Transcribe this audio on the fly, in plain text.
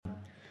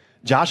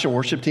Josh and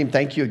worship team,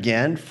 thank you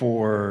again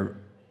for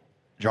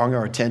drawing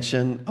our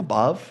attention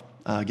above,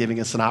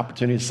 giving us an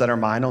opportunity to set our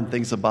mind on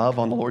things above,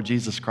 on the Lord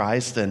Jesus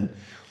Christ and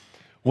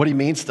what he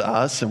means to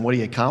us and what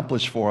he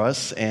accomplished for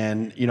us.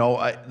 And,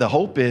 the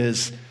hope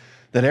is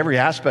that every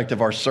aspect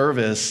of our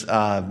service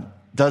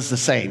does the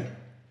same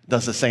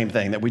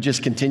thing, that we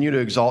just continue to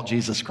exalt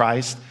Jesus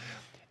Christ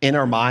in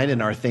our mind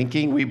and our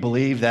thinking. We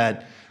believe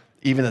that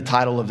even the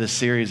title of this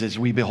series is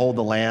We Behold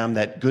the Lamb,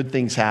 that good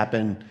things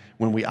happen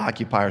when we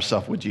occupy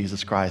ourselves with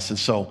Jesus Christ. And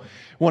so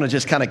I want to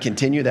just kind of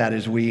continue that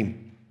as we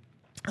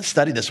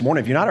study this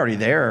morning. If you're not already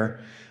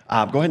there, go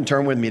ahead and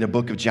turn with me to the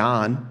book of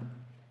John.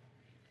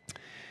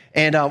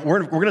 And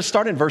we're going to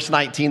start in verse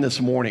 19 this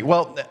morning.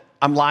 Well,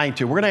 I'm lying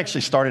to you. We're going to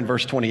actually start in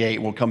verse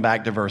 28. We'll come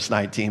back to verse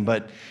 19.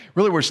 But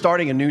really, we're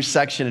starting a new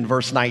section in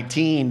verse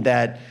 19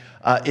 that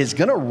is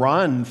going to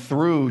run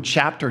through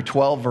chapter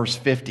 12, verse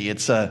 50.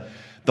 It's the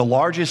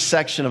largest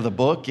section of the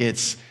book.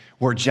 It's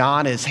where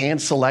John has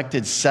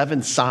hand-selected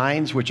 7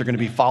 signs, which are going to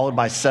be followed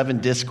by 7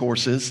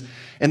 discourses.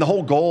 And the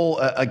whole goal,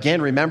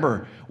 again,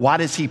 remember, why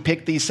does he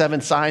pick these 7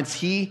 signs?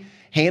 He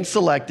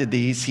hand-selected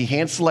these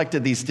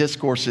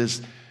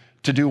discourses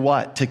to do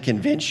what? To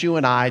convince you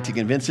and I, to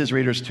convince his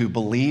readers to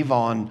believe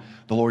on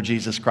the Lord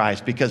Jesus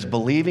Christ. Because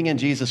believing in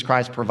Jesus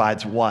Christ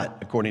provides what,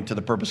 according to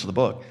the purpose of the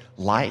book?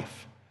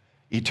 Life.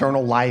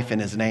 Eternal life in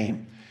his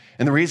name.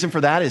 And the reason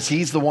for that is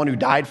he's the one who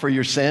died for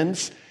your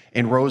sins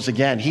and rose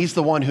again. He's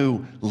the one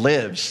who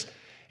lives.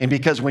 And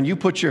because when you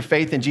put your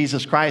faith in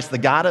Jesus Christ, the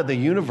God of the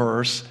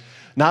universe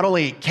not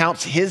only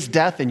counts his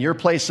death in your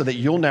place so that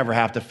you'll never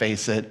have to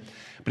face it,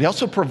 but he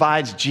also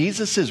provides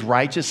Jesus'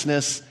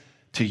 righteousness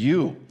to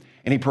you.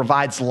 And he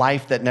provides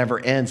life that never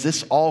ends.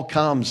 This all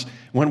comes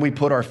when we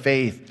put our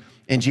faith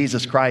in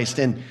Jesus Christ.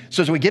 And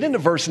so as we get into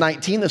verse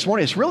 19 this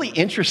morning, it's really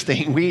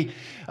interesting. We,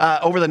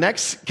 over the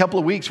next couple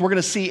of weeks, we're going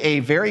to see a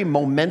very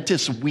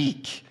momentous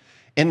week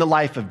in the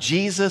life of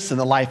Jesus, in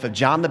the life of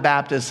John the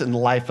Baptist, in the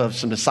life of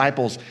some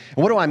disciples. And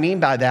what do I mean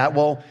by that?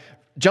 Well,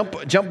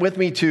 jump with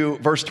me to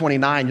verse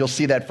 29. You'll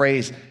see that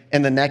phrase,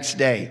 and the next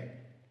day.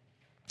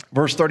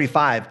 Verse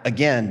 35,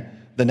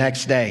 again, the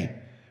next day.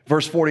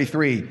 Verse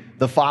 43,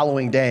 the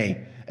following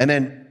day. And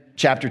then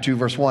chapter 2,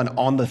 verse 1,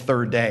 on the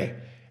third day.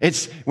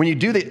 It's when you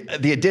do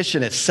the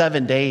addition, it's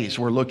 7 days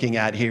we're looking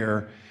at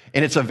here.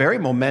 And it's a very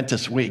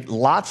momentous week.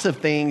 Lots of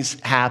things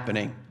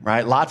happening,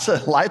 right? Lots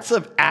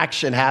of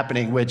action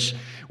happening, which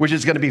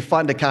is going to be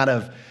fun to kind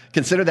of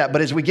consider that.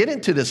 But as we get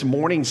into this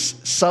morning's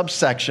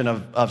subsection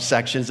of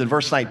sections in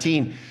verse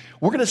 19,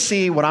 we're going to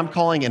see what I'm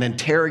calling an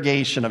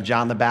interrogation of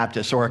John the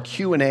Baptist, or a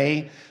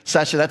Q&A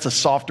session. That's a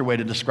softer way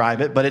to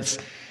describe it, but it's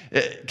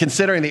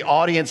considering the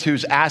audience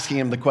who's asking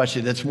him the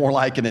question, it's more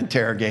like an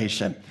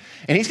interrogation.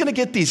 And he's going to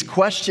get these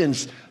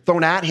questions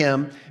thrown at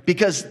him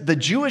because the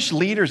Jewish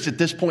leaders at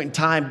this point in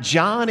time,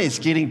 John is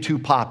getting too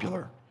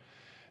popular.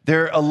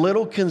 They're a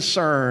little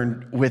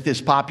concerned with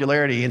his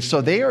popularity. And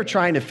so they are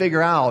trying to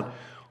figure out,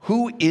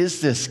 who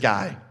is this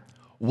guy?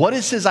 What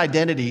is his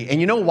identity? And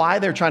you know why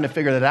they're trying to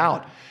figure that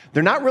out?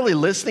 They're not really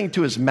listening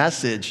to his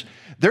message.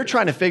 They're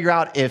trying to figure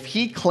out if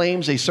he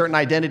claims a certain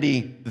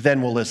identity,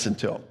 then we'll listen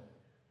to him.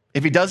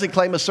 If he doesn't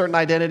claim a certain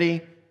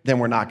identity, then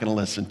we're not going to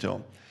listen to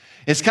him.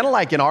 It's kind of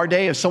like in our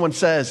day, if someone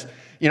says,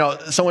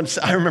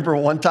 I remember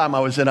one time I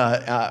was when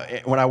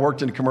I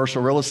worked in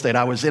commercial real estate,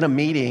 I was in a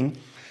meeting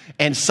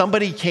and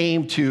somebody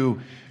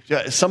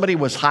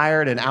was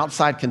hired, an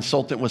outside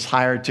consultant was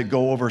hired to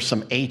go over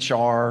some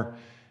HR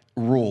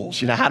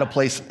rules, how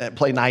to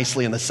play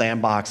nicely in the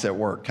sandbox at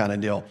work kind of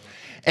deal.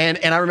 And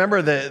I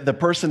remember the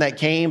person that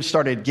came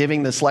started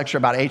giving this lecture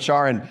about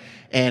HR,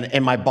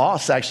 and my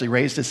boss actually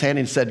raised his hand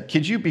and said,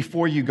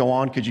 before you go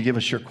on, could you give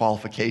us your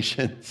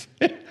qualifications?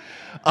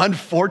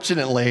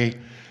 Unfortunately,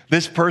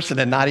 this person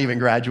had not even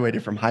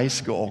graduated from high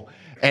school,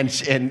 and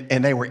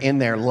they were in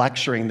there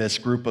lecturing this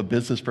group of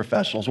business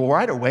professionals. Well,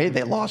 right away,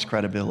 they lost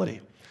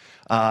credibility.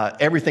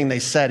 Everything they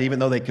said, even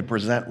though they could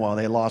present well,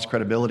 they lost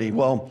credibility.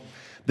 Well,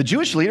 the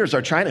Jewish leaders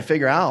are trying to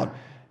figure out,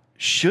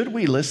 should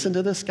we listen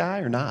to this guy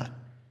or not?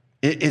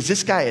 Is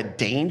this guy a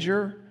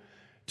danger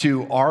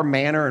to our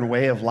manner and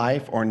way of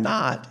life or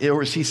not?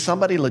 Or is he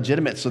somebody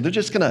legitimate? So they're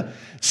just going to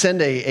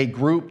send a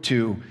group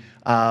to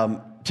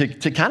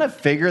kind of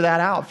figure that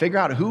out, figure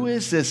out who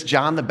is this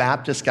John the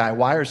Baptist guy?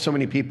 Why are so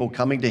many people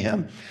coming to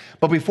him?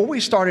 But before we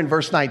start in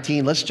verse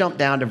 19, let's jump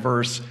down to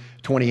verse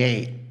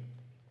 28.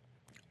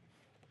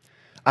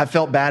 I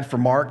felt bad for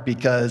Mark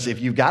because if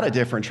you've got a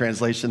different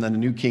translation than the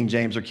New King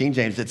James or King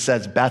James, it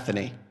says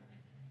Bethany.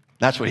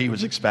 That's what he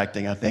was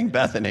expecting, I think,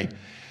 Bethany.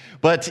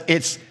 But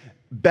it's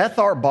Beth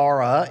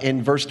Arbara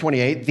in verse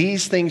 28.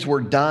 These things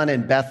were done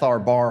in Beth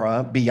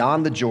Arbara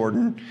beyond the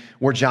Jordan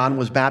where John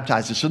was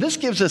baptized. So this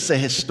gives us a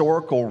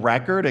historical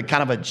record, a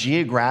kind of a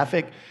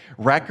geographic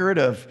record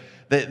of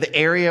the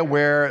area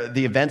where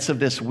the events of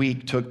this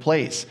week took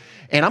place.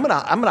 And I'm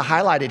gonna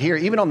highlight it here,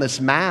 even on this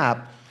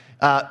map.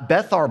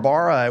 Beth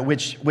Arbara,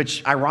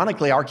 which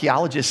ironically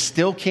archaeologists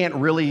still can't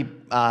really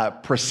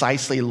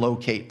precisely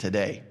locate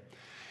today.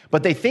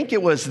 But they think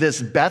it was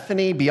this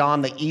Bethany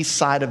beyond the east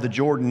side of the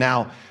Jordan.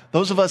 Now,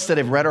 those of us that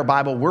have read our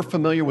Bible, we're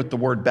familiar with the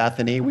word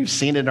Bethany. We've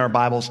seen it in our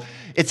Bibles.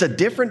 It's a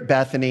different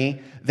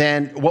Bethany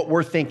than what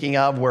we're thinking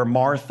of, where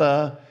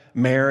Martha,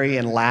 Mary,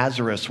 and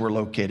Lazarus were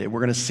located. We're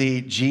going to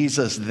see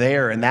Jesus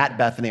there in that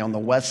Bethany on the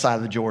west side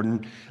of the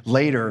Jordan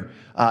later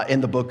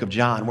in the book of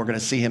John. We're going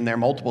to see him there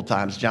multiple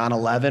times. John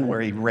 11, where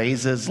he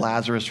raises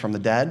Lazarus from the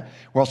dead.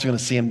 We're also going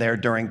to see him there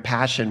during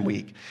Passion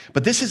Week.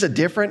 But this is a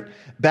different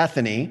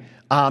Bethany.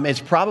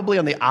 It's probably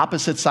on the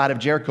opposite side of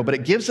Jericho, but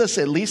it gives us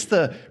at least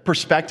the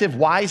perspective.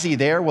 Why is he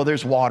there? Well,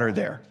 there's water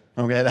there.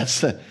 Okay,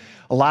 that's a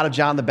lot of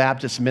John the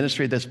Baptist's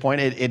ministry at this point.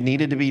 It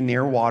needed to be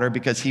near water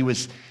because he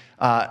was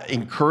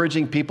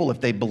encouraging people, if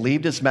they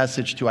believed his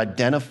message, to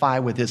identify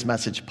with his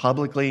message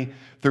publicly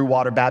through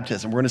water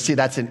baptism. We're going to see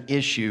that's an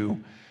issue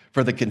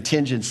for the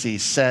contingency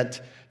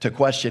sent to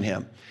question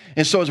him.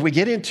 And so as we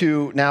get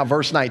into now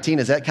verse 19,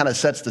 as that kind of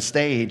sets the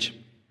stage,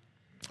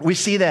 we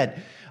see that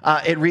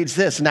it reads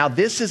this: "Now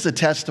this is the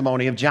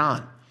testimony of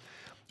John.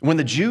 When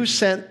the Jews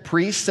sent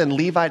priests and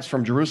Levites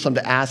from Jerusalem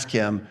to ask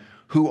him,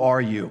 'Who are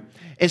you?'"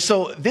 And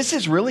so this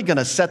is really going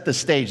to set the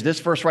stage,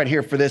 this verse right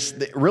here, for this,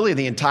 really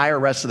the entire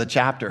rest of the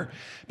chapter.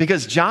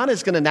 Because John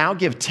is going to now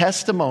give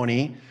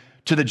testimony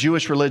to the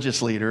Jewish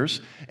religious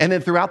leaders. And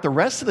then throughout the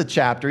rest of the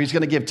chapter, he's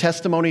going to give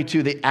testimony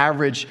to the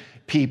average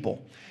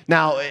people.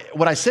 Now,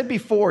 what I said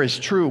before is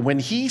true. When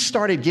he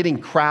started getting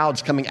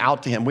crowds coming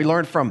out to him, we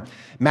learned from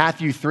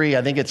Matthew 3,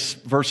 I think it's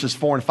verses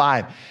 4 and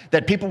 5,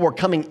 that people were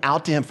coming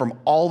out to him from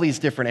all these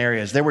different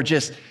areas. There were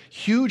just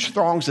huge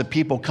throngs of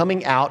people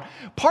coming out,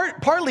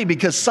 partly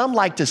because some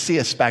like to see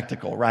a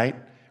spectacle, right?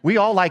 We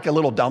all like a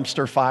little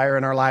dumpster fire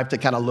in our life to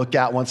kind of look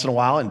at once in a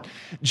while. And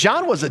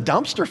John was a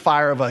dumpster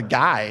fire of a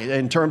guy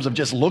in terms of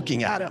just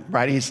looking at him,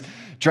 right? He's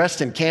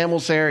dressed in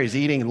camel's hair. He's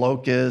eating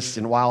locusts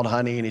and wild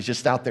honey, and he's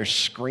just out there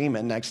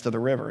screaming next to the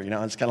river. You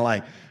know, it's kind of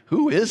like,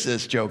 who is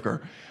this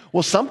joker?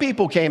 Well, some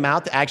people came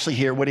out to actually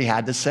hear what he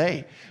had to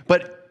say.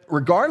 But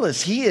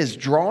regardless, he is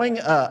drawing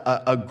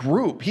a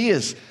group. He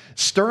is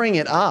stirring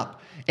it up.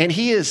 And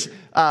he is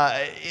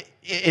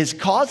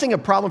causing a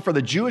problem for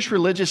the Jewish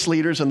religious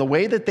leaders and the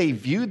way that they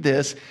viewed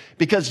this,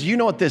 because, you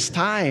know, at this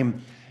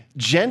time,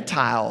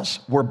 Gentiles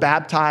were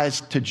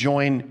baptized to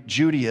join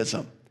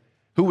Judaism.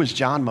 Who was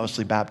John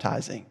mostly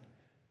baptizing?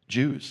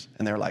 Jews.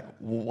 And they're like,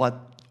 what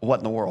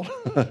in the world?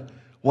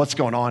 What's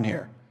going on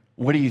here?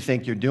 What do you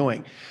think you're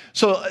doing?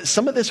 So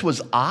some of this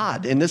was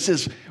odd, and this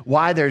is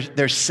why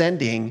they're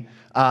sending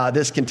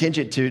this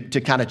contingent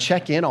to kind of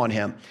check in on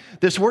him.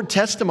 This word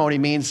testimony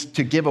means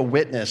to give a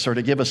witness or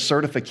to give a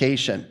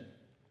certification.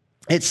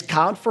 It's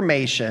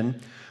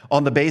confirmation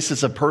on the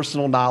basis of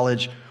personal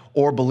knowledge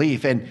or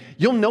belief. And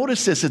you'll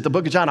notice this at the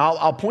book of John.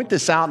 I'll point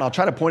this out, and I'll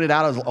try to point it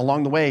out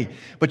along the way.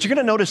 But you're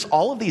going to notice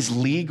all of these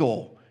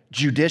legal,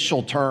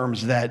 judicial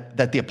terms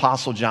that the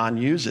Apostle John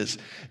uses.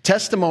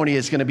 Testimony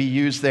is going to be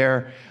used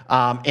there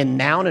in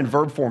noun and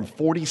verb form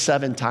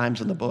 47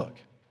 times in the book.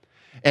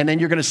 And then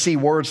you're going to see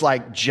words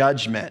like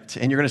judgment,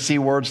 and you're going to see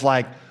words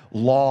like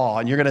law,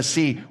 and you're going to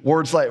see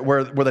words like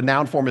where the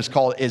noun form is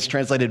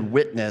translated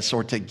witness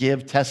or to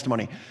give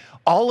testimony.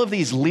 All of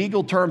these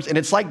legal terms, and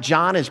it's like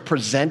John is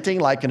presenting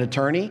like an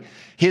attorney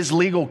his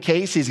legal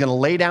case. He's going to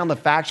lay down the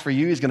facts for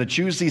you. He's going to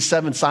choose these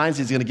 7 signs.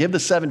 He's going to give the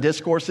 7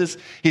 discourses.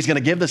 He's going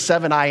to give the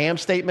 7 I am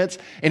statements,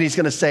 and he's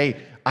going to say,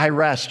 "I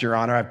rest, Your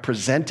Honor. I've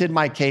presented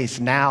my case.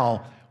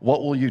 Now,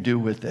 what will you do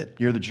with it?"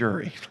 You're the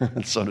jury,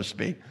 so to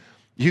speak.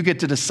 You get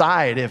to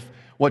decide if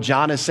what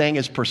John is saying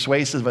is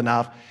persuasive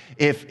enough,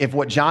 if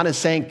what John is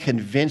saying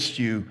convinced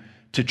you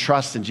to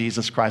trust in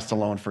Jesus Christ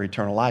alone for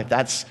eternal life.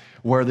 That's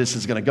where this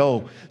is going to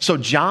go. So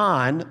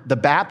John the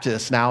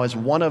Baptist now is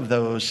one of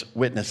those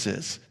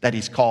witnesses that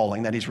he's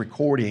calling, that he's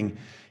recording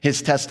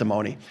his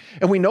testimony.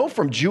 And we know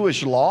from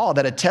Jewish law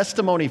that a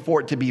testimony,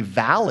 for it to be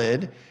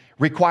valid,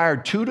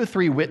 required 2 to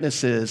 3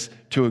 witnesses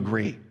to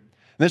agree.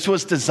 This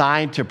was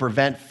designed to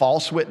prevent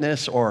false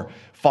witness or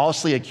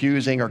falsely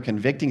accusing or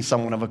convicting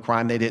someone of a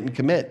crime they didn't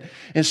commit.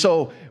 And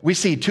so we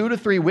see 2 to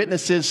 3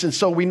 witnesses. And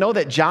so we know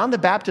that John the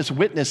Baptist's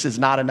witness is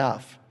not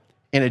enough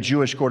in a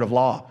Jewish court of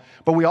law.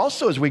 But we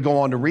also, as we go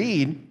on to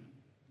read,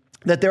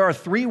 that there are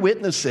 3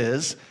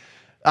 witnesses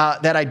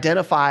that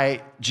identify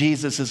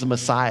Jesus as a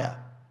Messiah.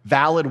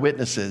 Valid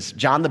witnesses.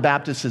 John the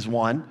Baptist is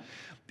one.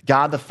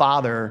 God the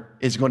Father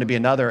is going to be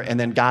another, and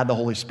then God the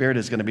Holy Spirit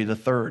is going to be the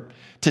third,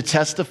 to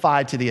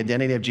testify to the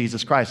identity of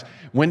Jesus Christ.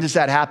 When does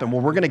that happen? Well,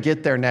 we're going to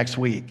get there next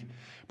week.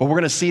 But we're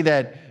going to see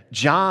that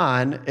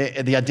John,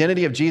 the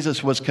identity of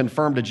Jesus was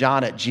confirmed to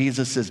John at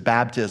Jesus'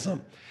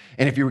 baptism.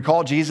 And if you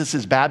recall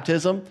Jesus'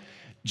 baptism,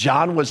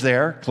 John was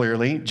there,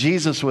 clearly.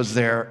 Jesus was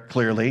there,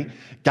 clearly.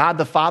 God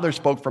the Father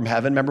spoke from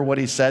heaven. Remember what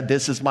he said?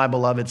 "This is my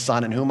beloved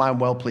Son, in whom I'm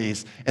well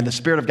pleased." And the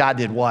Spirit of God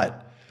did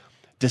what?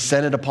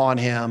 Descended upon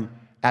him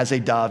as a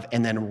dove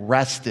and then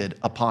rested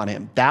upon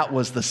him. That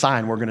was the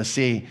sign we're going to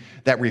see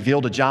that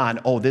revealed to John,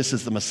 oh, this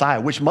is the Messiah,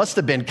 which must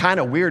have been kind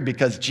of weird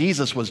because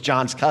Jesus was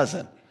John's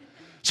cousin.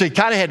 So he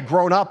kind of had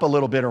grown up a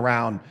little bit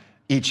around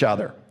each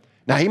other.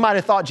 Now, he might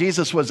have thought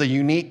Jesus was a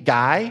unique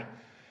guy.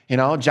 You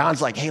know,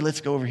 John's like, hey,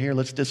 let's go over here.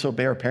 Let's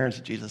disobey our parents.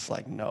 Jesus is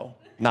like, no,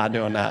 not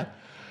doing that.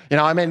 You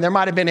know, I mean, there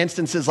might have been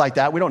instances like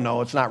that. We don't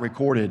know. It's not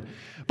recorded.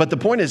 But the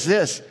point is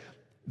this.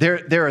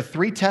 There are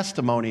 3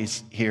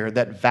 testimonies here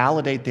that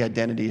validate the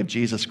identity of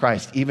Jesus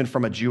Christ, even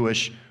from a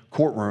Jewish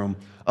courtroom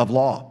of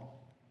law.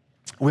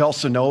 We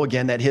also know,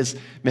 again, that his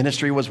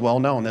ministry was well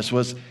known. This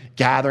was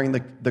gathering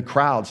the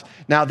crowds.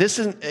 Now, this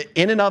is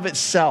in and of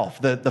itself,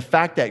 the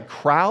fact that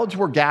crowds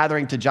were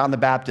gathering to John the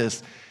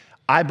Baptist,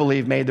 I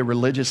believe, made the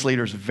religious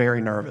leaders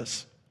very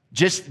nervous.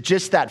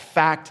 Just that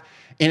fact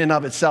in and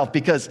of itself,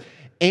 because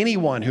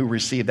anyone who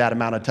received that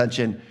amount of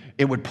attention,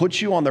 it would put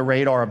you on the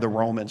radar of the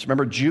Romans.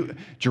 Remember,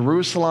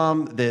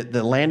 Jerusalem,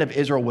 the land of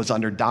Israel, was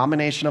under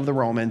domination of the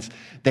Romans.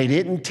 They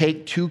didn't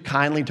take too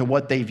kindly to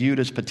what they viewed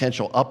as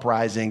potential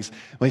uprisings.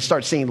 When they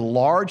start seeing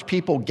large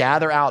people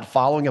gather out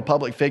following a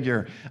public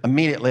figure,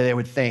 immediately they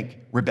would think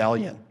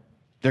rebellion.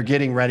 They're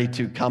getting ready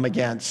to come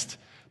against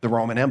the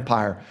Roman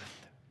Empire.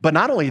 But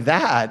not only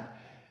that,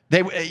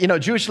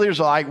 Jewish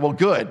leaders are like, well,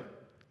 good.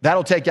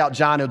 That'll take out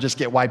John. He'll just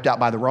get wiped out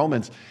by the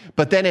Romans.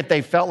 But then if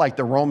they felt like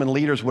the Roman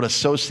leaders would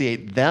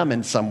associate them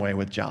in some way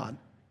with John,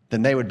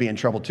 then they would be in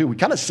trouble too. We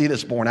kind of see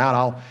this borne out.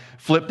 I'll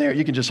flip there.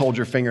 You can just hold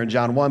your finger in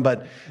John 1.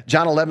 But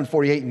John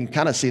 11:48, you can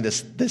kind of see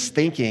this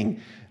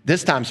thinking,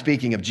 this time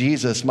speaking of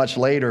Jesus much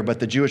later. But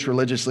the Jewish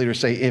religious leaders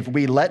say, if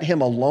we let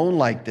him alone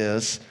like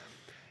this,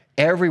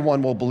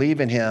 everyone will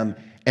believe in him,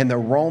 and the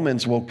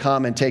Romans will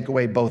come and take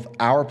away both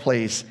our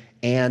place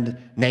and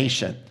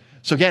nation.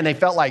 So again, they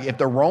felt like if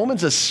the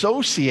Romans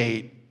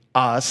associate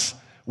us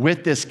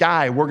with this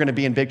guy, we're going to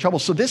be in big trouble.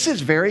 So this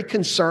is very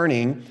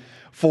concerning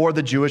for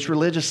the Jewish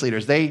religious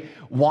leaders. They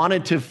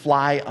wanted to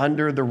fly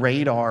under the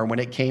radar when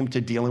it came to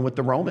dealing with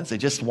the Romans. They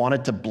just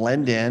wanted to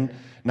blend in,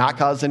 not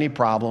cause any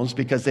problems,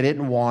 because they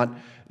didn't want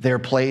their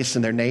place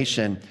and their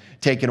nation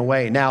taken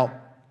away. Now,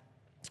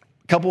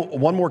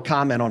 one more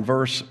comment on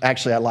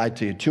I lied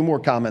to you. 2 more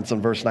comments on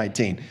verse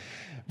 19.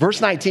 Verse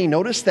 19,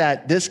 notice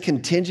that this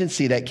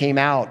contingency that came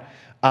out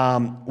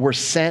were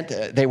sent,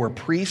 they were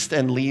priests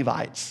and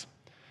Levites.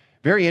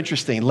 Very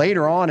interesting.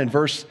 Later on in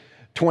verse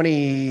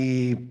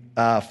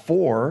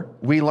 24,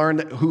 we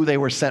learned who they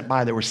were sent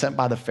by. They were sent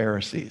by the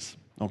Pharisees,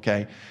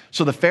 okay?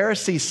 So the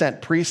Pharisees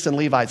sent priests and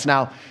Levites.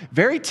 Now,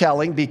 very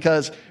telling,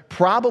 because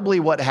probably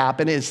what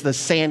happened is the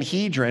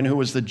Sanhedrin, who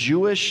was the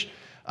Jewish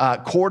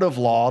court of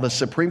law, the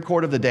Supreme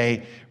Court of the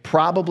day,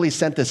 probably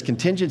sent this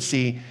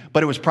contingency,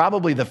 but it was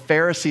probably the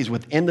Pharisees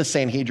within the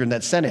Sanhedrin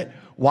that sent it.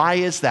 Why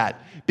is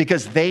that?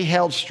 Because they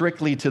held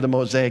strictly to the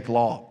Mosaic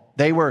law.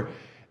 They were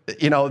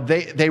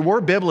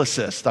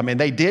biblicists. I mean,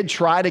 they did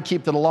try to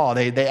keep to the law.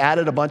 They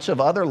added a bunch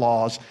of other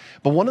laws.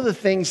 But one of the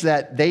things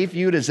that they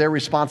viewed as their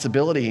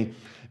responsibility,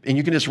 and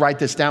you can just write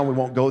this down, we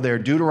won't go there,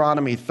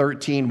 Deuteronomy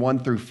 13, 1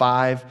 through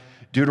 5,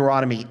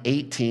 Deuteronomy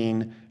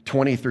 18,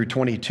 20 through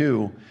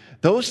 22,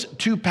 those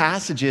 2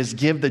 passages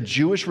give the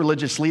Jewish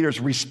religious leaders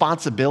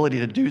responsibility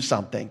to do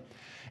something,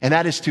 and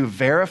that is to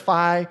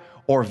verify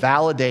or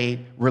validate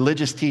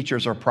religious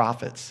teachers or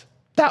prophets.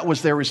 That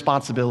was their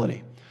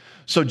responsibility.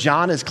 So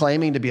John is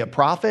claiming to be a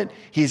prophet.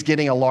 He's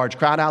getting a large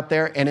crowd out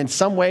there, and in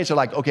some ways they're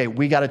like, okay,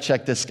 we got to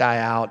check this guy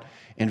out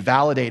and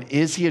validate,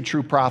 is he a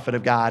true prophet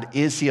of God?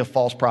 Is he a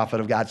false prophet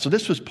of God? So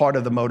this was part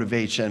of the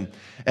motivation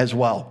as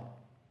well.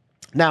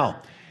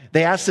 Now,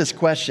 they asked this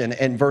question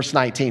in verse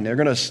 19. They're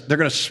going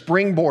to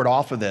springboard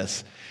off of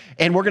this.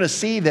 And we're going to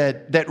see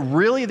that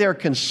really their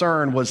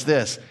concern was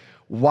this.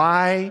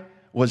 Why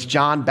was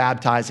John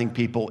baptizing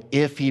people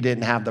if he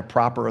didn't have the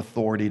proper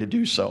authority to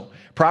do so?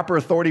 Proper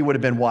authority would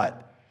have been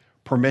what?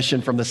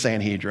 Permission from the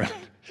Sanhedrin.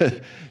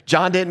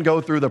 John didn't go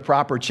through the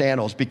proper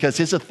channels because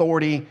his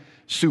authority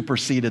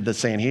superseded the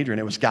Sanhedrin.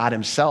 It was God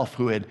himself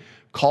who had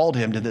called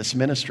him to this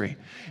ministry.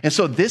 And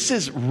so this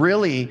is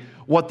really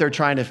what they're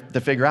trying to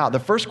figure out. The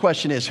first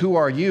question is, who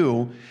are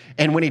you?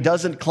 And when he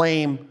doesn't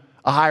claim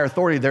a higher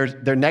authority,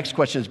 their next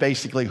question is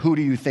basically, who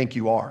do you think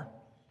you are?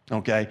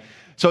 Okay?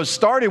 So it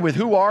started with,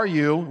 who are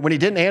you? When he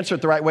didn't answer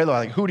it the right way, they're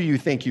like, who do you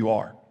think you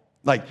are?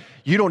 Like,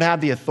 you don't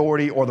have the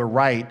authority or the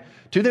right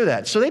to do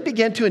that. So they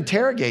began to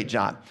interrogate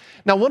John.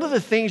 Now, one of the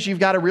things you've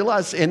got to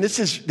realize, and this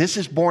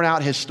is borne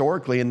out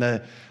historically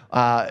in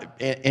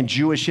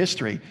Jewish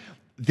history,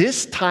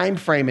 this time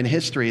frame in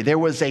history, there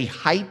was a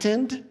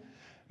heightened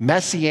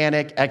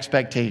messianic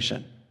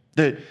expectation.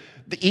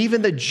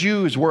 Even the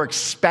Jews were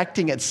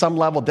expecting at some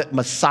level that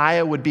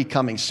Messiah would be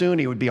coming soon.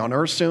 He would be on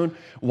earth soon.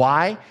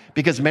 Why?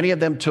 Because many of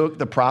them took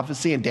the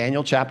prophecy in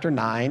Daniel chapter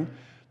 9,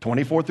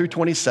 24 through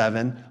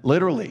 27,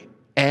 literally.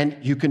 And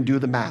you can do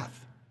the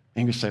math.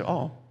 And you can say,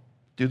 oh,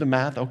 do the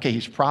math? Okay,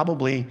 he's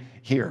probably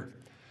here.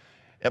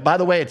 By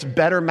the way, it's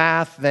better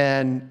math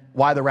than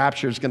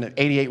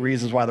 88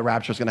 reasons why the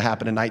rapture is going to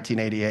happen in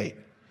 1988.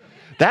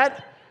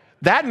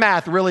 That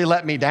math really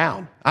let me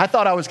down. I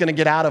thought I was going to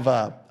get out of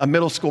a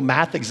middle school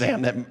math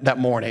exam that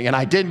morning, and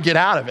I didn't get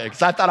out of it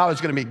because I thought I was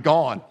going to be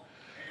gone.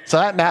 So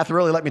that math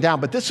really let me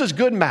down. But this was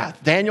good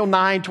math. Daniel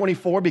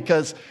 9:24,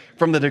 because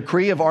from the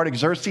decree of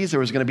Artaxerxes, there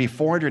was going to be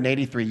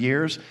 483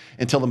 years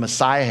until the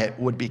Messiah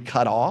would be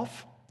cut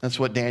off. That's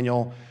what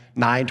Daniel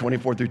 9,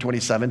 24 through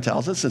 27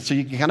 tells us. And so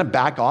you can kind of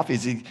back off.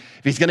 If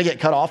he's going to get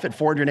cut off at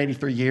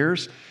 483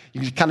 years,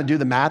 you can kind of do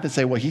the math and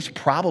say, well, he's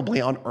probably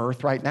on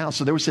earth right now.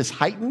 So there was this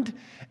heightened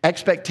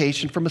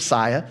expectation for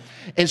Messiah.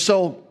 And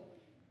so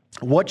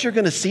what you're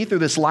going to see through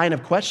this line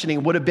of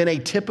questioning would have been a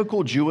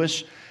typical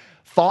Jewish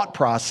thought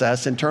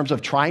process in terms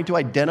of trying to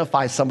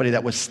identify somebody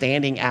that was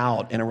standing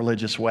out in a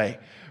religious way.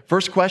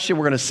 First question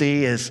we're going to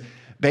see is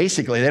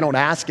basically, they don't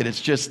ask it,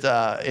 it's just,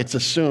 it's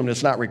assumed,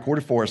 it's not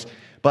recorded for us,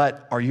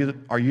 but are you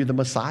the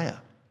Messiah?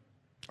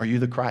 Are you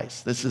the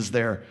Christ? This is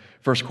their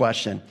first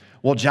question.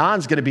 Well,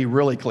 John's going to be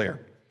really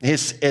clear.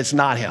 It's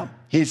not him.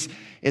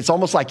 It's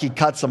almost like he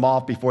cuts them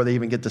off before they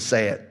even get to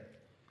say it.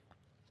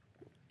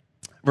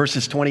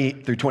 Verses 20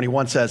 through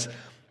 21 says,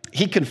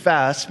 he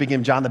confessed, speaking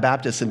of John the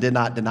Baptist, and did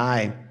not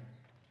deny,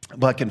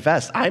 but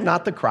confessed, I am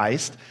not the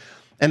Christ.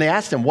 And they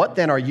asked him, what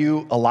then are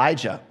you,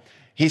 Elijah?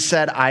 He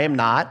said, I am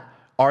not.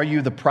 Are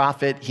you the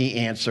prophet? He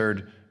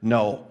answered,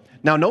 no.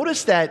 Now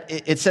notice that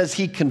it says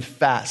he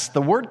confessed.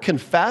 The word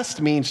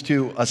confessed means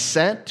to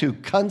assent, to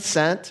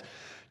consent,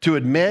 to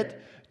admit,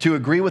 to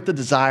agree with the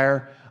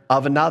desire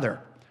of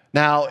another.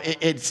 Now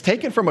it's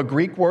taken from a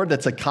Greek word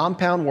that's a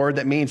compound word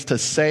that means to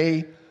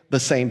say the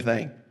same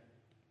thing.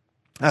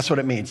 That's what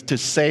it means, to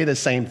say the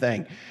same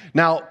thing.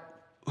 Now,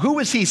 who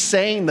is he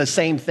saying the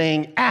same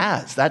thing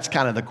as? That's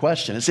kind of the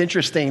question. It's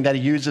interesting that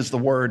he uses the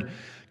word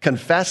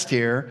confessed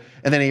here,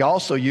 and then he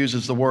also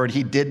uses the word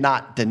he did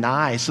not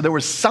deny. So there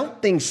was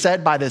something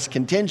said by this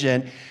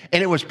contingent,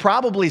 and it was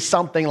probably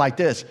something like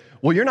this.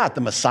 Well, you're not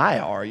the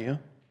Messiah, are you?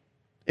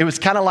 It was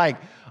kind of like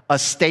a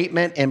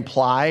statement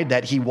implied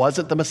that he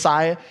wasn't the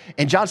Messiah.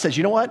 And John says,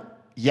 you know what?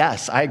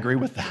 Yes, I agree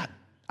with that.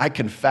 I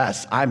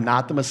confess I'm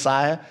not the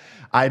Messiah.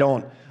 I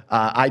don't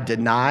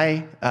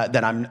deny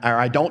that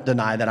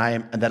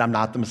I'm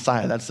not the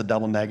Messiah. That's the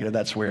double negative.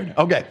 That's weird.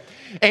 Okay.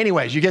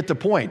 Anyways, you get the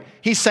point.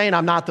 He's saying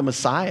I'm not the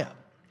Messiah.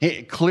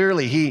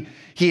 Clearly,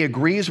 he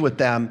agrees with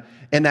them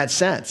in that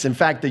sense. In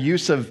fact, the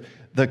use of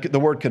the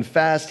word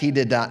confessed, he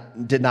did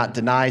not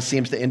deny,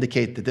 seems to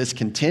indicate that this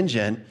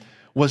contingent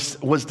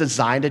was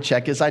designed to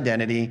check his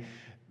identity,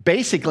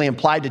 basically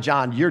implied to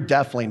John, you're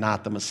definitely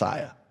not the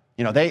Messiah.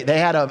 You know, they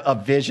had a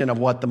vision of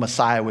what the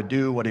Messiah would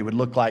do, what he would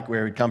look like,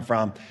 where he'd come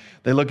from.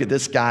 They look at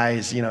this guy,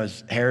 his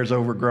hair's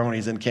overgrown,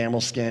 he's in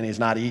camel skin, he's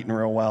not eating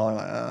real well. I'm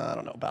like, I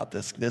don't know about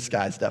this. This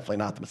guy's definitely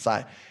not the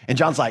Messiah. And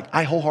John's like,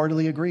 I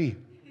wholeheartedly agree.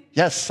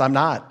 Yes, I'm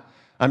not.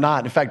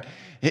 In fact,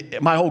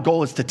 my whole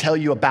goal is to tell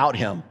you about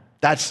him.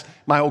 That's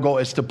my whole goal,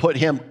 is to put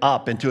him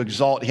up and to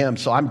exalt him.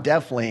 So I'm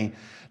definitely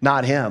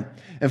not him.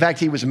 In fact,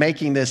 he was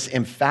making this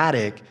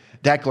emphatic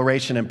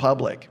declaration in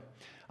public.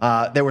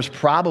 There was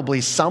probably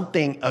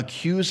something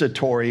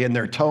accusatory in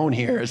their tone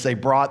here as they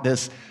brought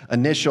this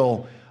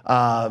initial,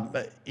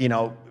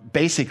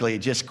 basically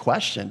just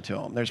question to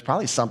him. There's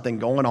probably something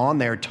going on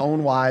there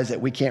tone-wise that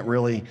we can't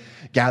really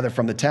gather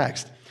from the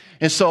text.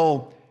 And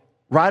so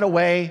right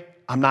away,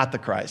 I'm not the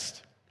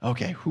Christ.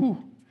 Okay,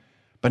 whew.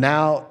 But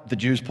now the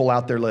Jews pull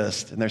out their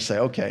list and they say,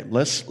 okay,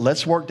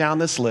 let's work down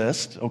this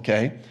list,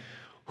 okay?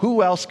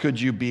 Who else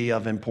could you be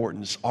of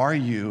importance? Are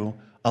you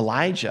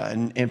Elijah?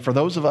 And for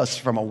those of us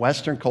from a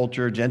Western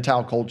culture,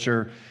 Gentile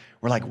culture,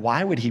 we're like,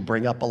 why would he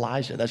bring up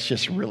Elijah? That's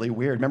just really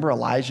weird. Remember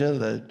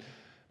Elijah,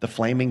 the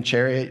flaming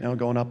chariot,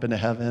 going up into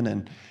heaven?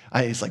 And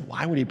he's like,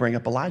 why would he bring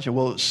up Elijah?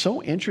 Well, it's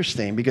so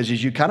interesting because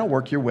as you kind of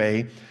work your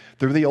way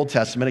through the Old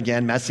Testament,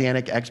 again,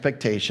 messianic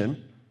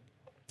expectation,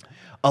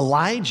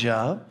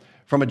 Elijah,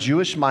 from a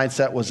Jewish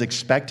mindset, was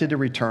expected to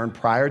return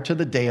prior to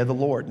the day of the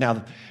Lord.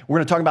 Now, we're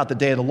going to talk about the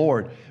day of the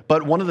Lord,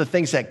 but one of the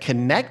things that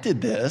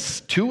connected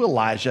this to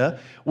Elijah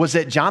was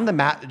that John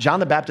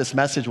the Baptist's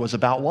message was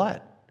about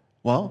what?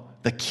 Well,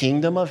 the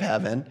kingdom of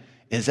heaven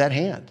is at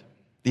hand.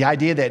 The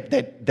idea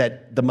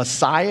that the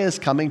Messiah is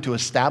coming to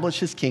establish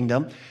his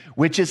kingdom,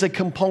 which is a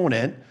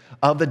component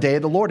of the day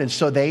of the Lord. And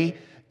so they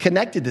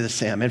connected to this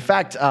hymn. In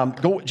fact,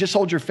 just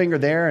hold your finger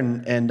there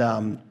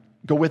and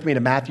go with me to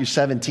Matthew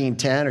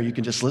 17:10, or you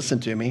can just listen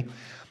to me.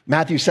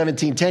 Matthew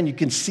 17:10, you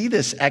can see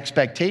this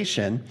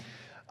expectation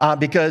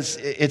because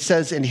it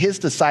says, and his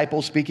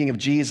disciples, speaking of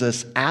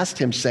Jesus, asked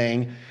him,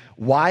 saying,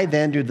 why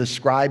then do the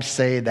scribes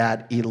say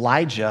that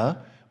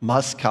Elijah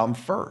must come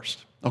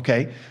first?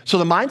 Okay, so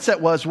the mindset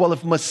was, well,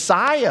 if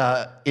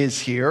Messiah is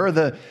here,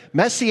 the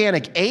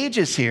Messianic age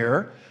is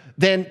here,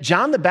 then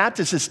John the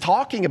Baptist is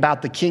talking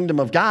about the kingdom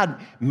of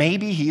God.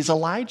 Maybe he's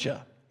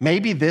Elijah.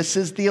 Maybe this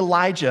is the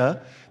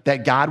Elijah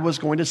that God was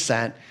going to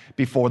send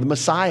before the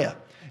Messiah.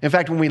 In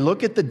fact, when we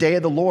look at the day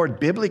of the Lord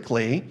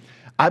biblically,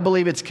 I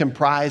believe it's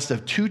comprised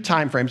of two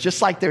time frames,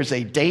 just like there's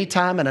a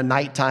daytime and a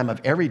nighttime of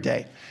every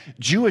day.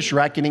 Jewish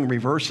reckoning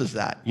reverses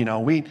that.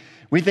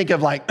 We think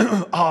of like,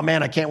 oh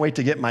man, I can't wait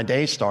to get my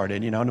day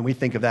started, and we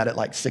think of that at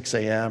like 6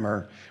 a.m.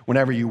 or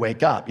whenever you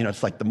wake up.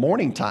 It's like the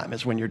morning time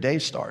is when your day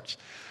starts.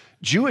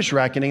 Jewish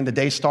reckoning, the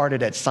day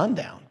started at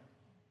sundown.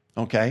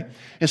 Okay?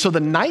 And so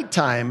the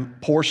nighttime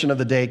portion of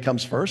the day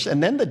comes first,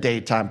 and then the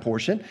daytime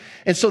portion.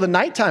 And so the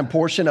nighttime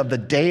portion of the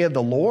day of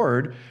the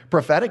Lord,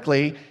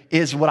 prophetically,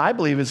 is what I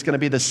believe is going to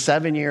be the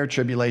 7-year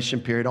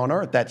tribulation period on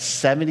earth, that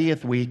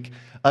 70th week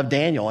of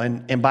Daniel.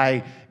 And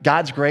by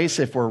God's grace,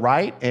 if we're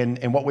right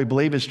and what we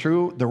believe is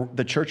true,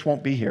 the church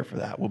won't be here for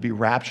that. We'll be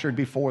raptured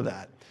before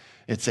that.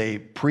 It's a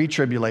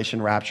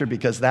pre-tribulation rapture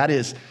because that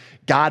is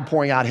God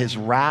pouring out his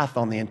wrath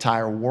on the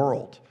entire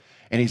world.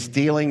 And he's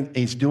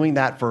doing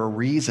that for a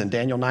reason.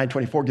 Daniel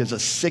 9:24 gives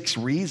us 6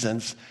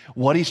 reasons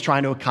what he's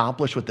trying to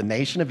accomplish with the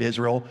nation of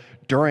Israel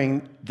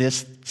during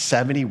this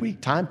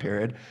 70-week time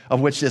period,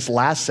 of which this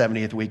last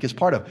 70th week is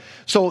part of.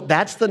 So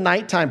that's the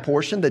nighttime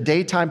portion. The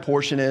daytime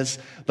portion is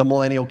the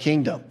millennial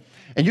kingdom.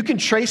 And you can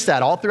trace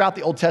that all throughout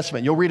the Old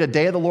Testament. You'll read a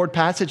day of the Lord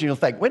passage and you'll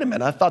think, wait a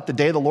minute, I thought the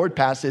day of the Lord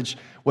passage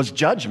was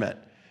judgment.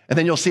 And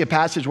then you'll see a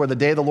passage where the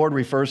day of the Lord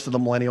refers to the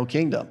millennial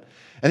kingdom.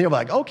 And you'll be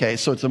like, okay,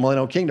 so it's the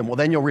millennial kingdom. Well,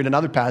 then you'll read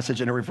another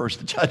passage and it refers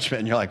to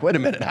judgment. And you're like, wait a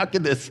minute, how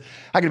can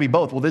it be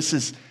both? Well, this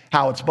is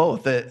how it's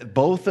both.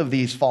 Both of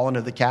these fall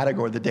into the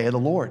category of the day of the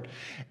Lord.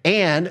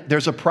 And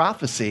there's a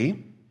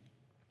prophecy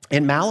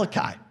in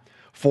Malachi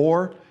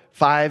 4,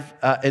 5,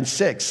 and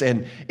 6.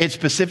 And it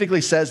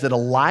specifically says that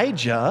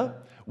Elijah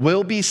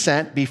will be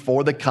sent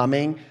before the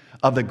coming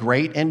of the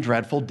great and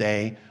dreadful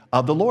day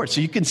of the Lord.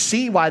 So you can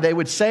see why they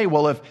would say,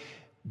 well, if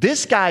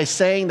this guy is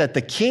saying that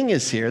the king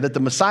is here, that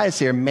the Messiah is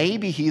here,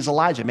 maybe he's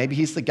Elijah. Maybe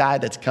he's the guy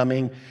that's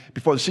coming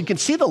before. So you can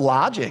see the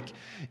logic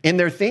in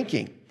their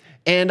thinking.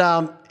 And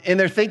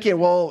they're thinking,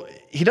 well,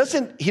 he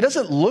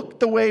doesn't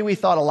look the way we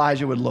thought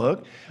Elijah would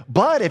look.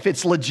 But if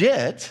it's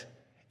legit,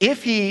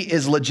 if he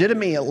is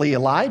legitimately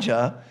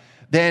Elijah,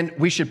 then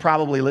we should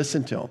probably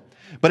listen to him.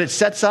 But it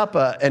sets up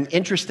an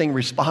interesting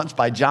response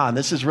by John.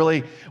 This is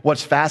really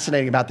what's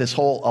fascinating about this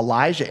whole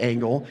Elijah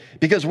angle.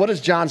 Because what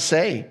does John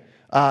say?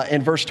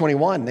 In verse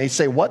 21, they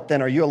say, what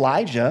then? Are you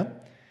Elijah?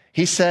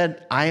 He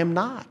said, I am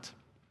not.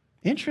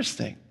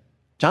 Interesting.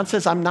 John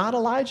says, I'm not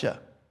Elijah.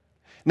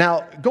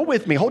 Now, go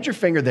with me. Hold your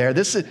finger there.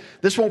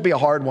 This won't be a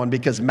hard one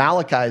because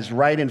Malachi is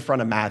right in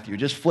front of Matthew.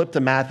 Just flip to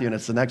Matthew and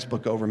it's the next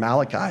book over,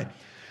 Malachi.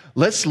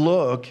 Let's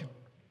look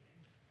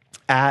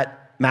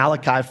at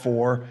Malachi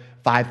 4,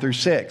 5 through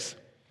 6.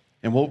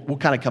 And we'll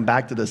kind of come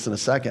back to this in a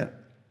second.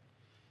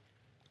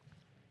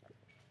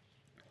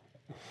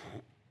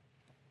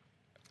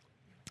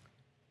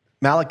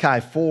 Malachi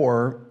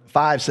 4,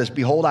 5 says,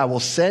 behold, I will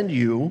send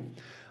you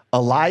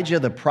Elijah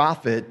the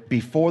prophet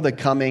before the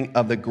coming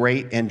of the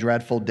great and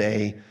dreadful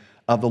day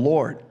of the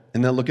Lord.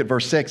 And then look at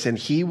verse 6, and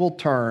he will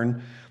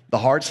turn the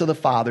hearts of the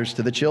fathers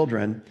to the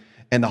children,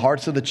 and the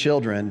hearts of the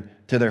children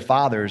to their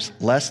fathers,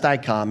 lest I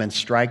come and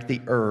strike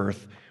the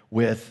earth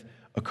with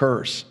a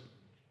curse.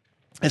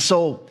 And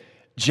so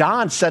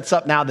John sets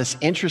up now this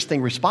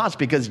interesting response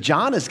because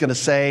John is going to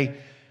say,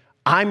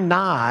 I'm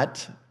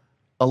not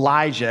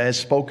Elijah as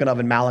spoken of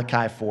in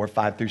Malachi 4,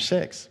 5 through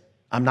 6.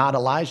 I'm not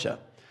Elijah.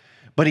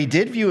 But he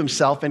did view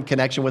himself in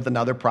connection with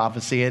another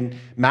prophecy in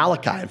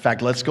Malachi. In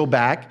fact, let's go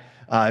back.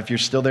 If you're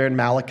still there in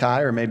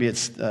Malachi, or maybe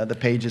it's the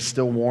page is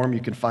still warm, you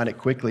can find it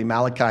quickly.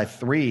 Malachi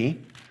 3,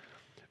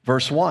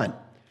 verse 1.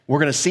 We're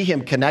going to see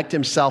him connect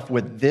himself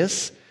with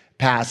this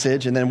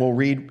passage, and then we'll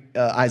read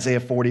Isaiah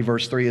 40,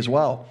 verse 3 as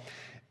well.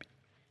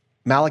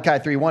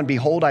 Malachi 3, 1,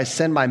 behold, I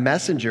send my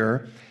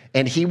messenger,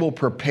 and he will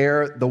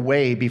prepare the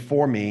way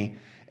before me.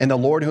 And the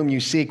Lord whom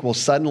you seek will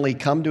suddenly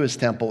come to his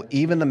temple,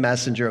 even the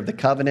messenger of the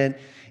covenant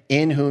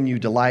in whom you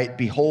delight.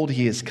 Behold,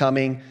 he is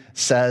coming,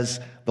 says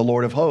the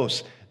Lord of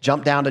hosts.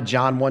 Jump down to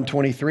John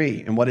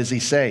 1:23. And what does he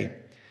say?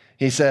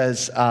 He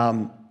says,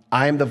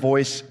 I am the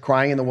voice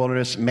crying in the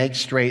wilderness, make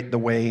straight the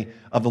way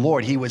of the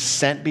Lord. He was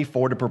sent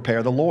before to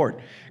prepare the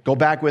Lord. Go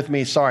back with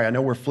me. Sorry, I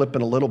know we're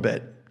flipping a little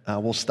bit.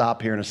 We'll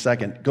stop here in a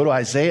second. Go to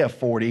Isaiah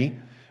 40,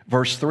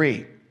 verse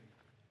 3.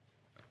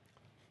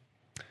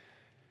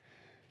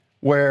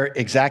 Where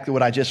exactly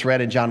what I just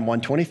read in John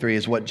 1:23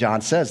 is what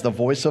John says, the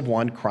voice of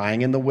one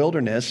crying in the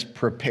wilderness,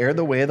 prepare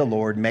the way of the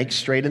Lord, make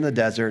straight in the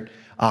desert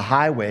a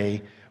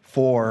highway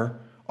for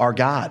our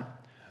God.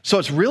 So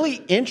it's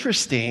really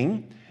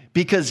interesting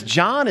because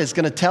John is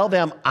going to tell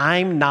them,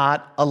 I'm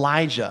not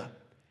Elijah.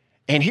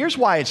 And here's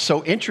why it's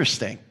so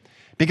interesting.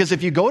 Because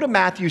if you go to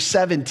Matthew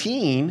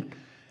 17,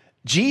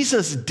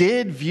 Jesus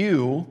did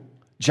view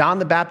John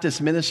the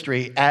Baptist's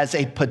ministry as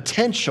a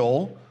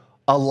potential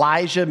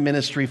Elijah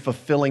ministry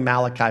fulfilling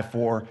Malachi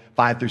 4,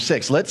 5 through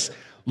 6. Let's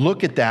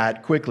look at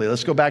that quickly.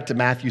 Let's go back to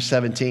Matthew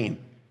 17.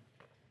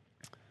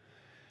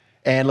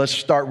 And let's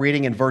start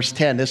reading in verse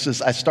 10. I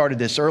started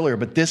this earlier,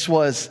 but this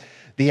was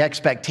the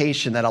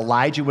expectation that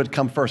Elijah would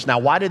come first. Now,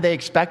 why did they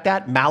expect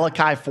that?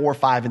 Malachi 4,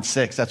 5, and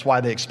 6. That's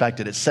why they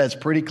expected it. It says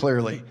pretty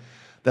clearly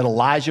that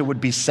Elijah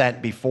would be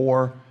sent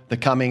before the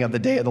coming of the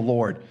day of the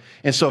Lord.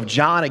 And so if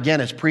John, again,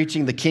 is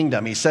preaching the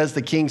kingdom, he says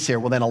the king's here,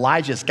 well, then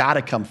Elijah's got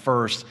to come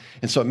first.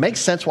 And so it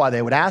makes sense why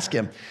they would ask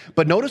him.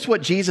 But notice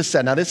what Jesus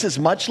said. Now, this is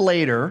much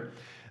later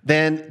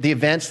than the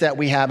events that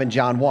we have in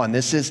John 1.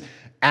 This is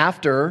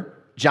after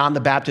John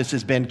the Baptist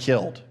has been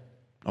killed,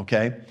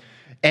 okay?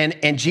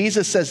 And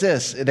Jesus says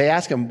this. They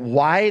ask him,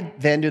 why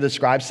then do the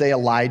scribes say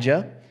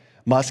Elijah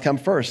must come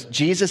first?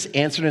 Jesus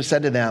answered and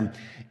said to them,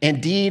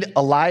 indeed,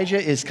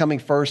 Elijah is coming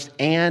first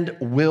and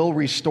will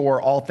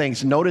restore all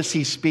things. Notice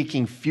he's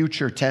speaking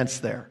future tense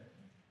there.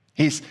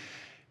 In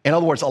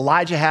other words,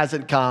 Elijah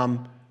hasn't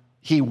come.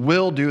 He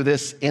will do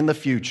this in the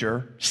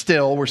future.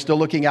 We're still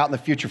looking out in the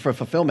future for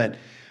fulfillment.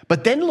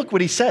 But then look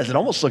what he says. It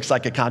almost looks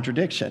like a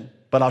contradiction,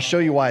 but I'll show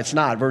you why it's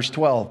not. Verse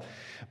 12,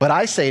 but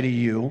I say to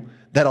you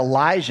that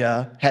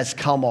Elijah has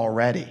come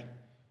already.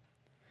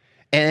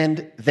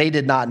 And they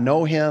did not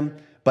know him,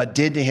 but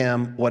did to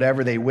him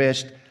whatever they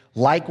wished.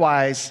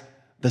 Likewise,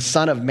 the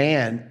Son of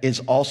Man is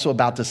also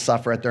about to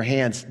suffer at their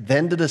hands.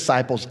 Then the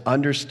disciples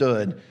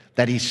understood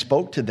that he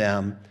spoke to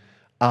them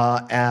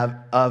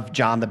of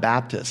John the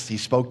Baptist. He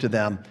spoke to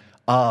them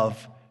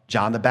of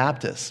John the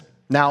Baptist.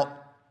 Now,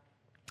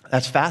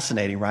 that's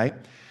fascinating, right?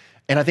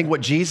 And I think what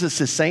Jesus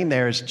is saying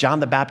there is John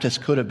the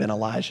Baptist could have been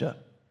Elijah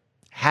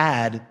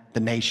had the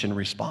nation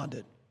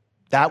responded.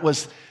 That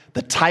was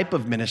the type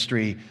of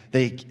ministry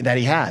that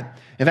he had.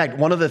 In fact,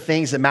 one of the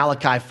things that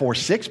Malachi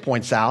 4:6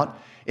 points out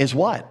is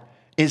what?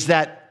 Is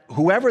that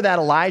whoever that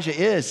Elijah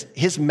is,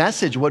 his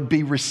message would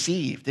be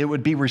received. It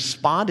would be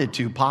responded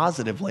to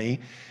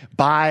positively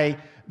by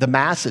the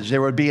masses.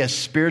 There would be a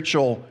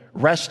spiritual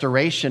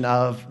restoration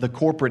of the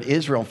corporate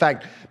Israel. In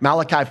fact,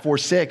 Malachi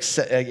 4:6,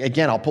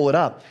 again, I'll pull it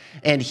up.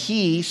 And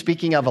he,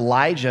 speaking of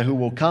Elijah who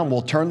will come,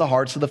 will turn the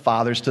hearts of the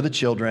fathers to the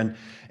children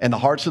and the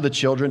hearts of the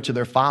children to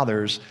their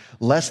fathers,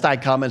 lest I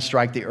come and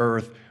strike the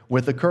earth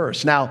with a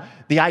curse. Now,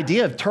 the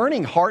idea of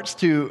turning hearts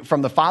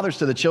from the fathers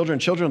to the children,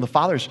 children of the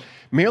fathers,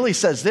 merely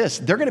says this: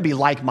 they're going to be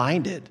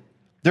like-minded.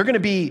 They're going to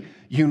be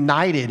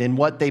united in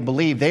what they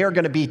believe. They are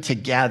going to be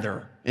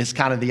together, is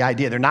kind of the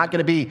idea. They're not going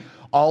to be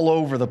all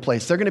over the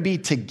place. They're going to be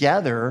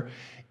together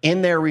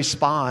in their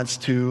response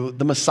to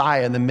the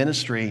Messiah and the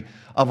ministry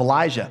of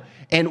Elijah.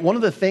 And one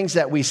of the things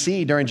that we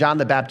see during John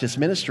the Baptist's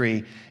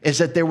ministry is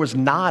that there was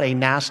not a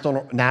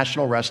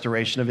national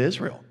restoration of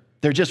Israel.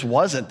 There just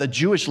wasn't. The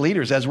Jewish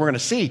leaders, as we're going to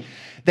see,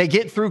 they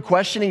get through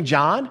questioning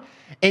John,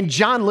 and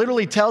John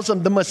literally tells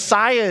them, the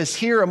Messiah is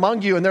here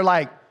among you. And they're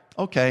like,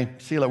 okay,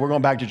 see you later. We're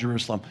going back to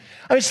Jerusalem.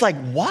 I mean, it's like,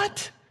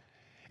 what?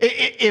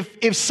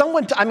 If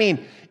someone,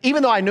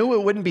 even though I knew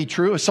it wouldn't be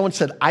true, if someone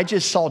said, I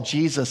just saw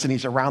Jesus and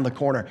he's around the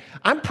corner,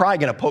 I'm probably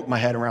going to poke my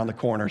head around the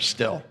corner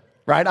still,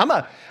 right?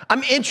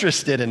 I'm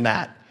interested in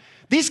that.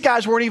 These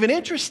guys weren't even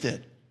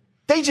interested.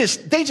 They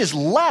just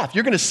left.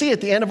 You're going to see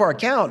at the end of our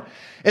account,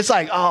 it's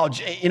like,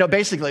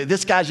 basically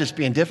this guy's just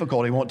being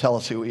difficult. He won't tell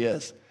us who he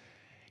is.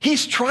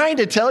 He's trying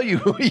to tell you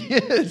who he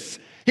is.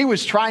 He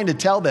was trying to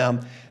tell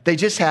them. They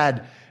just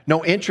had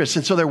no interest.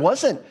 And so there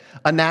wasn't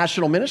a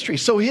national ministry.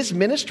 So his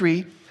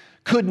ministry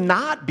could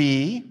not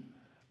be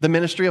the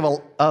ministry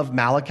of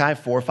Malachi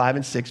 4, 5,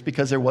 and 6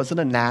 because there wasn't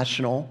a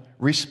national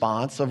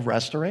response of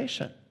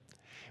restoration.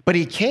 But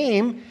he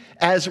came,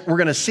 as we're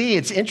going to see.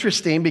 It's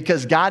interesting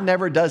because God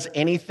never does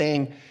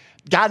anything.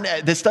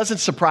 This doesn't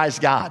surprise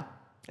God.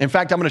 In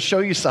fact, I'm going to show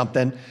you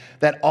something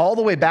that all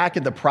the way back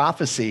in the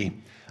prophecy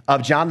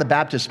of John the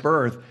Baptist's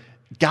birth,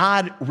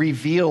 God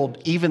revealed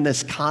even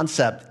this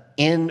concept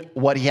in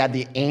what he had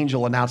the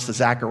angel announce to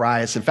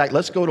Zacharias. In fact,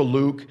 let's go to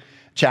Luke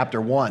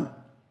chapter 1.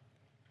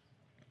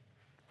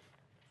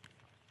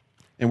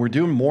 And we're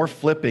doing more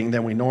flipping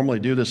than we normally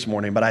do this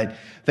morning, but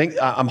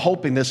I'm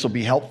hoping this will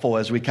be helpful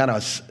as we kind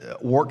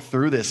of work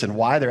through this and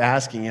why they're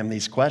asking him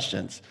these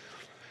questions.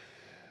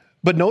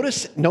 But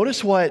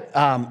notice what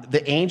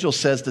the angel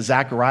says to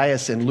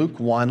Zacharias in Luke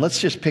 1. Let's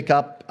just pick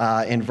up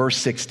in verse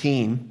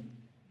 16.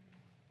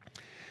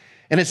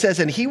 And it says,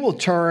 and he will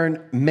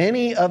turn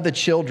many of the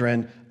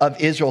children of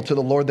Israel to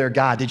the Lord their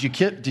God. Did you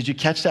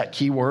catch that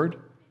key word?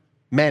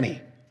 Many,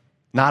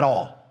 not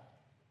all.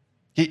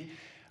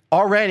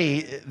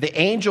 Already, the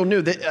angel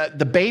knew that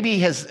the baby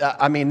has,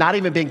 not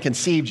even been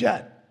conceived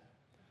yet.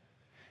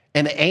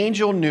 And the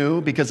angel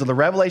knew, because of the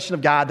revelation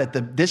of God,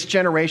 that this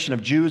generation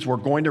of Jews were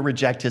going to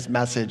reject his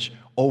message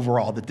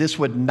overall, that this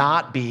would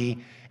not be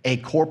a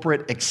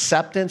corporate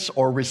acceptance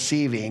or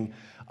receiving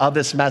of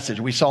this message.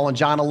 We saw in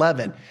John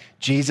 11,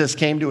 Jesus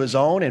came to his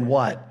own, and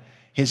what?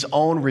 His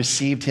own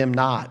received him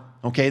not.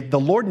 Okay, the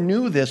Lord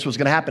knew this was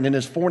going to happen in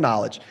his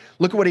foreknowledge.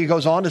 Look at what he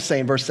goes on to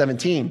say in verse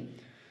 17.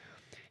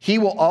 He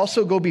will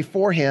also go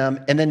before him,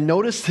 and then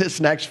notice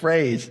this next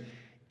phrase,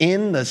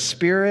 in the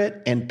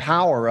spirit and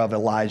power of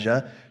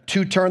Elijah,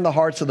 to turn the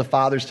hearts of the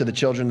fathers to the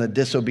children, the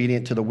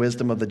disobedient to the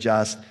wisdom of the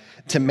just,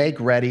 to make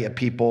ready a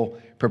people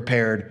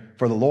prepared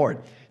for the Lord.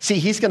 See,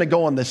 he's going to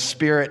go in the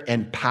spirit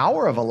and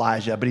power of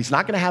Elijah, but he's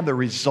not going to have the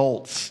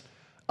results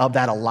of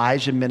that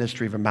Elijah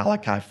ministry from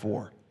Malachi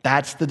 4.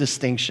 That's the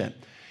distinction.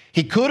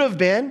 He could have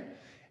been,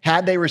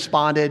 had they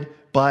responded,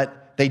 but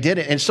they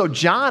didn't. And so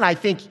John, I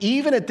think,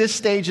 even at this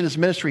stage in his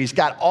ministry, he's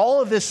got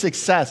all of this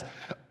success,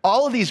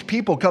 all of these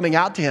people coming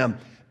out to him.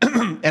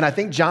 And I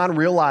think John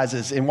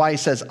realizes, and why he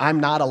says,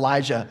 I'm not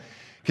Elijah,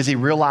 because he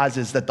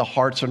realizes that the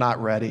hearts are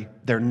not ready.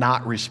 They're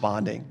not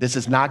responding. This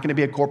is not going to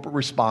be a corporate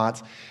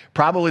response.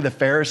 Probably the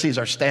Pharisees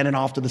are standing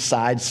off to the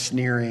side,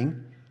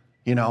 sneering,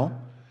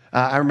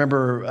 I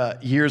remember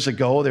years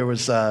ago, there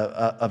was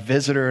a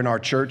visitor in our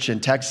church in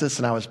Texas,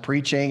 and I was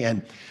preaching,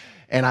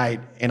 and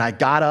I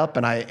got up,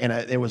 and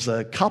it was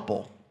a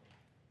couple.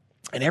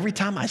 And every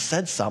time I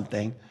said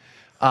something,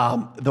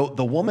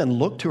 the woman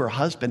looked to her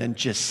husband and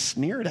just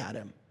sneered at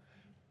him,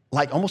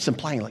 like almost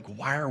implying, like,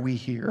 why are we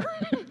here?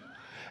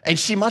 And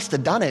she must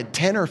have done it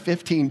 10 or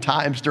 15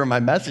 times during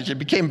my message. It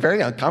became very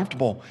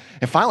uncomfortable.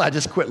 And finally, I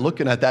just quit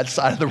looking at that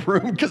side of the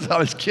room because I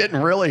was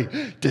getting really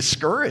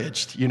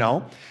discouraged, you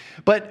know.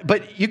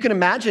 But you can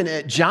imagine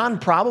it, John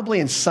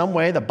probably in some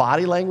way, the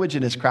body language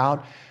in his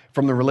crowd,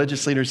 from the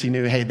religious leaders, he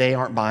knew, hey, they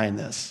aren't buying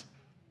this.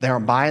 They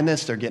aren't buying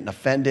this. They're getting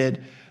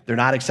offended. They're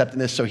not accepting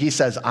this. So he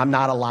says, I'm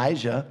not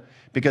Elijah,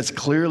 because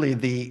clearly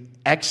the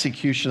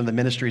execution of the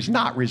ministry is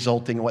not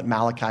resulting in what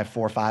Malachi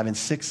 4, 5, and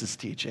 6 is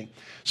teaching.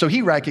 So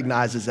he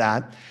recognizes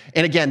that.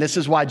 And again, this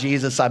is why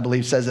Jesus, I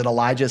believe, says that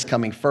Elijah is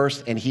coming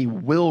first and he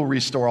will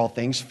restore all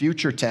things.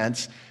 Future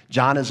tense,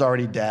 John is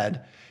already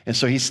dead. And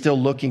so he's still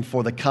looking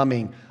for the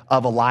coming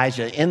of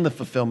Elijah in the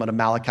fulfillment of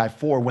Malachi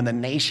 4, when the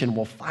nation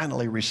will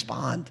finally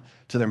respond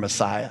to their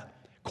Messiah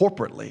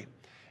corporately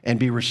and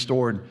be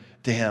restored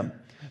to him.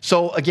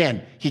 So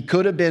again, he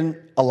could have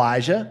been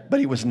Elijah, but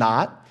he was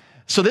not.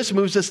 So this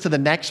moves us to the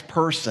next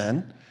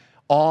person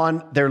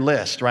on their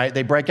list, right?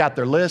 They break out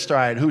their list. All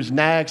right, who's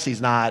next?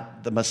 He's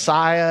not the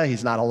Messiah.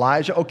 He's not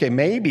Elijah. Okay,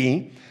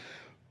 maybe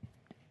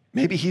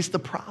he's the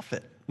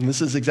prophet. And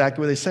this is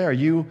exactly what they say. Are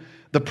you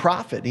the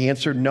prophet? He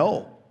answered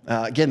no.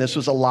 Again, this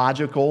was a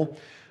logical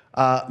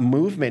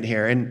movement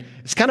here. And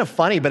it's kind of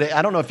funny, but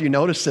I don't know if you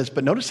noticed this,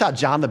 but notice how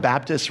John the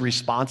Baptist's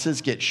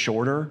responses get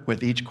shorter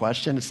with each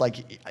question. It's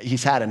like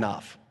he's had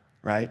enough,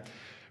 right?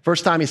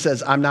 First time he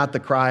says, I'm not the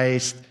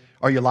Christ.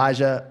 Are you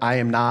Elijah? I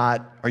am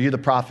not. Are you the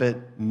prophet?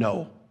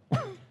 No.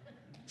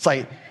 It's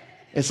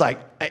like,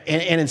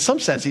 and in some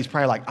sense, he's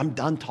probably like, I'm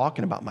done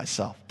talking about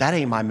myself. That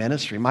ain't my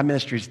ministry. My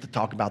ministry is to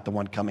talk about the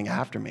one coming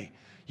after me.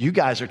 You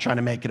guys are trying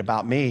to make it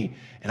about me,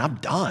 and I'm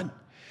done.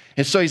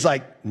 And so he's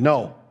like,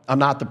 no, I'm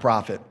not the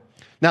prophet.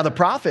 Now, the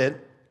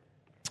prophet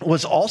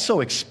was also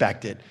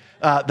expected.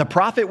 The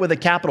prophet with a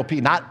capital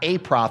P, not a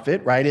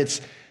prophet, right? It's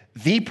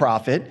the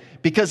prophet,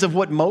 because of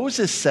what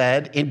Moses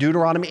said in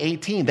Deuteronomy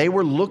 18. They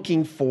were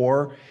looking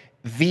for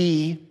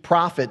the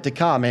prophet to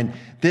come, and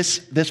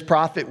this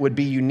prophet would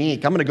be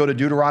unique. I'm going to go to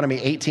Deuteronomy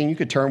 18. You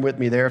could turn with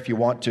me there if you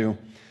want to.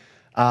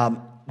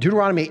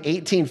 Deuteronomy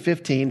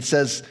 18:15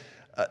 says,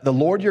 the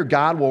Lord your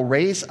God will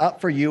raise up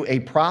for you a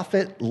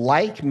prophet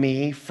like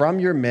me from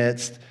your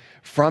midst,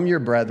 from your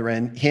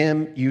brethren.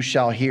 Him you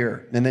shall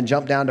hear. And then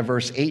jump down to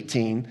verse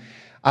 18.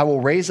 I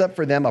will raise up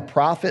for them a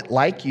prophet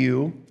like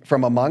you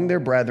from among their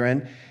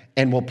brethren,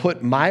 and will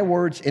put my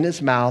words in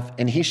his mouth,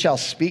 and he shall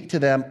speak to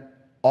them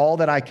all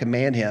that I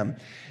command him.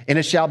 And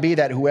it shall be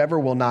that whoever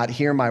will not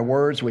hear my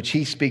words, which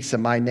he speaks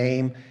in my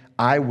name,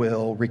 I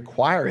will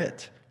require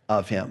it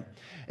of him.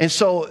 And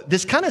so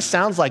this kind of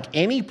sounds like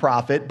any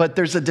prophet, but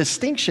there's a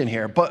distinction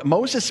here. But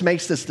Moses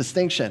makes this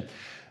distinction.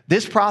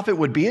 This prophet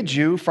would be a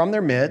Jew from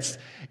their midst,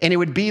 and it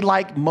would be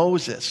like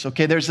Moses.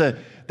 Okay, there's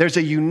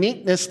a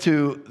uniqueness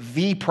to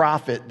the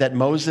prophet that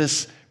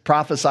Moses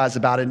prophesied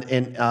about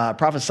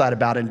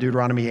in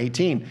Deuteronomy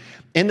 18,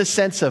 in the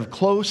sense of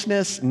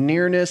closeness,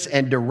 nearness,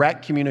 and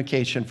direct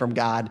communication from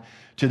God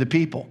to the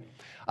people.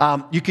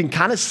 You can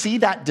kind of see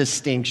that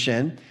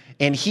distinction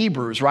in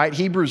Hebrews, right?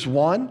 Hebrews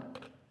 1.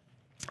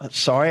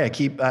 Sorry, I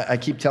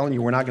keep telling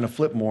you we're not going to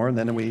flip more, and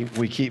then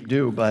we keep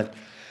do. But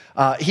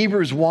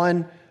Hebrews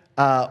 1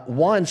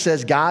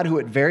 says, God, who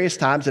at various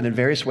times and in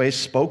various ways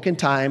spoke in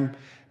time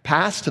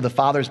past to the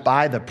fathers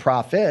by the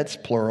prophets,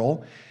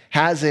 plural,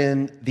 has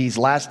in these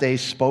last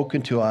days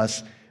spoken to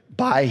us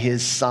by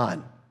his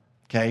Son.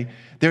 Okay?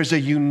 There's a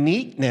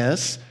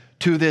uniqueness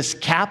to this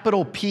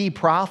capital P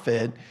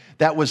prophet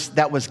that was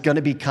going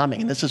to be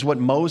coming. And this is what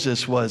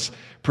Moses was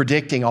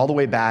predicting all the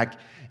way back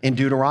in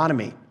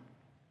Deuteronomy.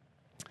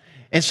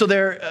 And so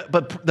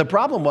but the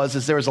problem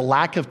is there was a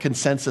lack of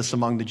consensus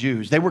among the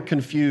Jews. They were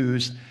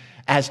confused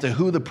as to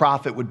who the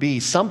prophet would be.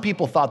 Some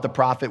people thought the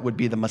prophet would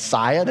be the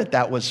Messiah,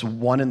 that was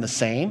one and the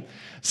same.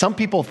 Some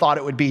people thought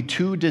it would be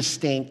two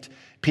distinct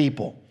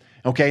people.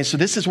 Okay, so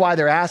this is why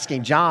they're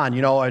asking John,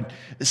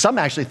 some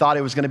actually thought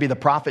it was going to be the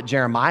prophet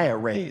Jeremiah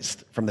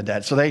raised from the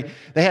dead. So they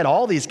had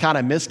all these kind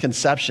of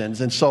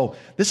misconceptions. And so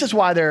this is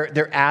why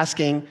they're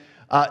asking,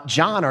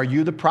 John, are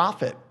you the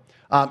prophet?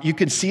 You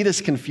can see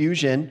this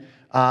confusion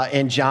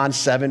in John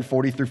 7,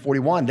 40 through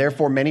 41.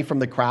 Therefore, many from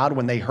the crowd,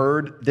 when they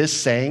heard this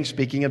saying,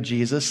 speaking of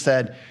Jesus,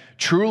 said,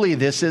 truly,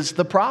 this is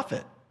the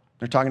prophet.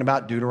 They're talking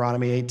about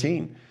Deuteronomy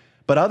 18.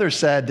 But others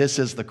said, this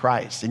is the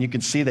Christ. And you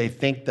can see they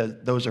think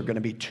that those are going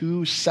to be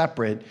two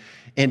separate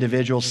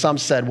individuals. Some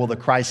said, will the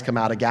Christ come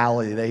out of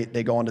Galilee?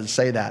 They go on to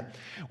say that.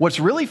 What's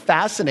really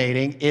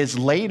fascinating is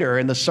later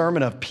in the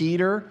sermon of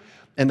Peter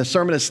and the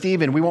sermon of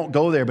Stephen, we won't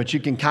go there, but you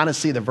can kind of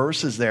see the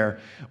verses there.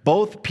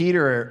 Both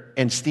Peter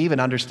and Stephen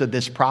understood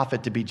this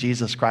prophet to be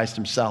Jesus Christ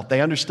himself. They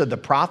understood the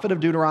prophet of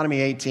Deuteronomy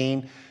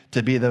 18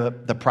 to be the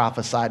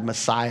prophesied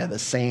Messiah, the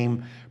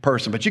same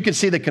person. But you can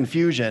see the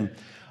confusion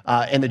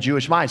in the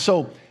Jewish mind.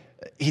 So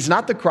He's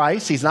not the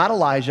Christ. He's not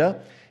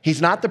Elijah.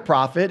 He's not the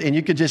prophet. And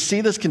you could just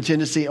see this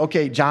contingency.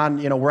 Okay,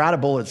 John, we're out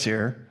of bullets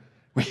here.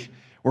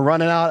 We're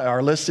running out.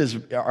 Our list is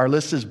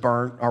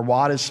burnt. Our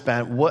wad is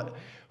spent.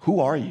 Who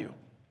are you?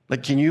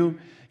 Like, can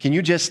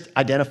you just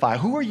identify,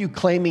 who are you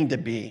claiming to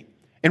be?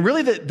 And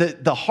really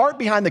the heart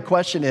behind the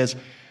question is,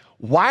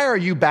 why are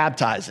you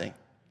baptizing?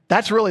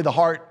 That's really the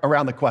heart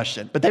around the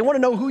question. But they want to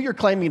know who you're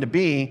claiming to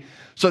be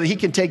so that he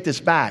can take this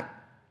back.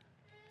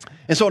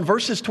 And so in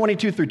verses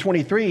 22 through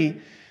 23,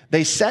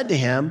 they said to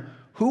him,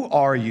 who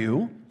are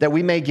you, that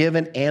we may give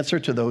an answer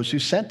to those who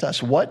sent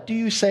us? What do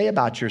you say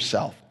about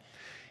yourself?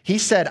 He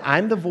said,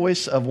 I'm the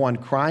voice of one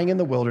crying in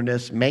the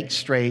wilderness, make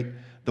straight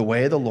the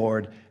way of the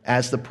Lord,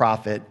 as the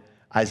prophet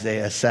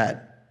Isaiah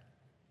said.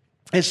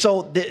 And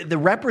so the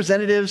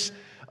representatives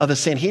of the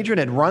Sanhedrin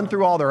had run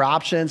through all their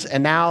options.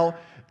 And now,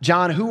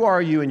 John, who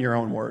are you in your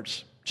own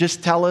words?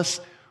 Just tell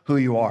us who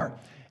you are.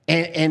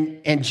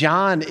 And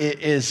John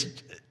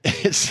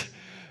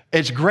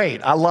it's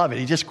great. I love it.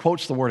 He just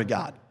quotes the word of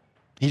God.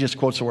 He just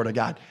quotes the word of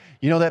God.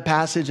 You know that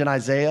passage in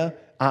Isaiah?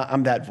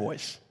 I'm that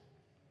voice.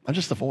 I'm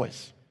just the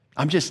voice.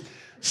 I'm just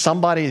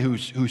somebody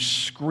who's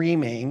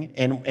screaming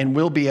and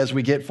will be, as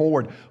we get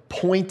forward,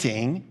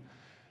 pointing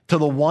to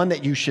the one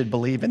that you should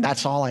believe in.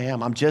 That's all I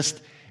am. I'm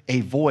just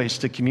a voice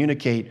to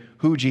communicate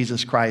who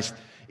Jesus Christ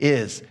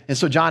is. And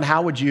so, John,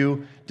 how would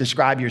you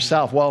describe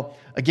yourself? Well,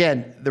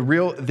 again,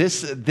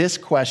 this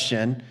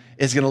question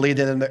is going to lead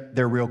to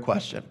their real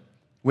question,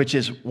 which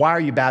is, why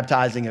are you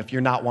baptizing if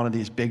you're not one of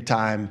these big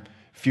time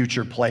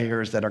future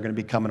players that are going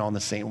to be coming on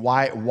the scene?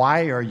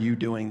 Why are you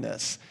doing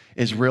this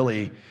is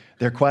really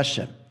their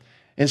question.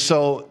 And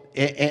so,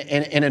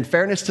 and in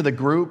fairness to the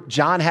group,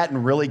 John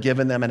hadn't really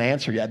given them an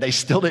answer yet. They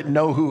still didn't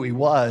know who he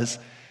was.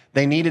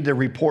 They needed to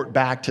report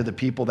back to the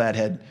people that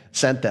had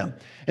sent them.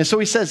 And so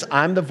he says,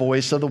 I'm the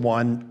voice of the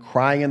one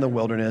crying in the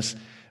wilderness,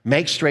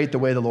 make straight the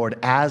way of the Lord,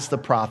 as the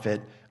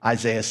prophet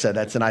Isaiah said.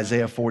 That's in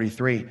Isaiah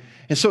 43.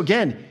 And so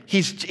again,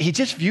 he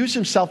just views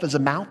himself as a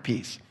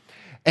mouthpiece.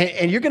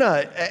 And you're going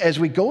to, as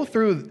we go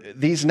through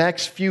these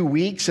next few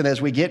weeks and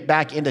as we get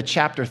back into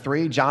chapter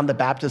 3, John the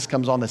Baptist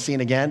comes on the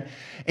scene again.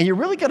 And you're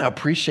really going to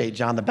appreciate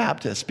John the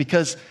Baptist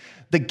because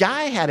the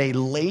guy had a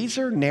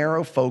laser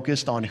narrow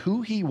focus on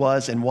who he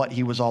was and what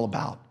he was all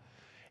about.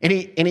 And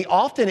he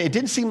often, it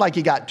didn't seem like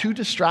he got too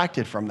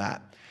distracted from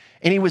that.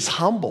 And he was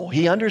humble.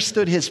 He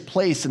understood his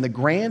place in the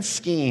grand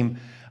scheme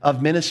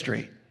of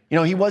ministry.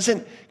 He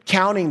wasn't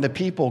counting the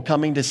people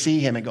coming to see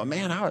him and go,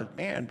 man,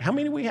 how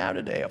many do we have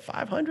today?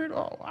 500?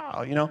 Oh,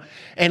 wow,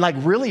 and like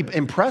really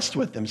impressed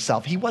with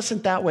himself. He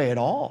wasn't that way at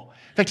all.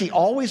 In fact, he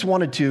always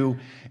wanted to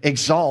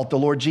exalt the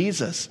Lord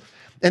Jesus.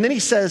 And then he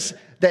says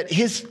that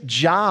his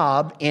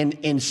job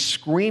in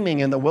screaming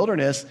in the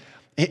wilderness,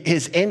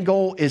 his end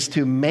goal is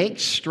to make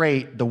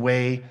straight the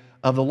way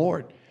of the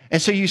Lord.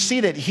 And so you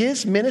see that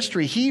his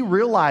ministry, he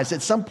realized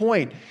at some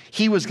point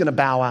he was going to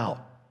bow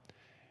out.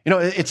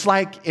 It's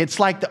like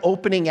the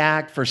opening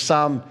act for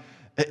some,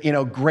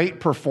 great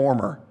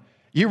performer.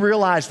 You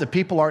realize that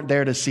people aren't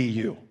there to see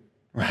you,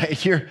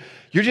 right? You're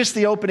just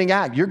the opening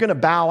act. You're going to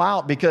bow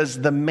out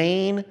because the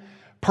main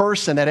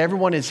person that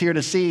everyone is here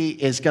to see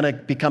is going to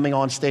be coming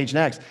on stage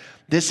next.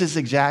 This is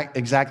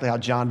exactly how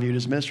John viewed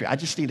his ministry. I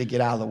just need to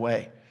get out of the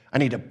way. I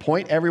need to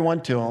point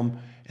everyone to him,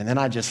 and then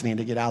I just need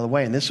to get out of the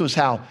way. And this was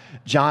how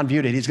John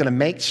viewed it. He's going to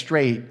make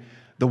straight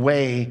the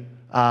way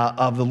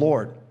of the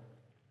Lord.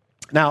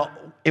 Now,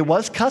 it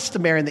was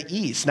customary in the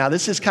East. Now,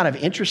 this is kind of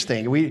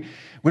interesting. We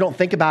don't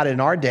think about it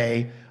in our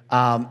day.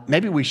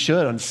 Maybe we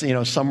should on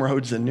some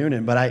roads in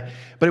Noonan, but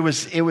it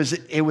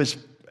was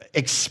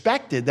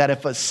expected that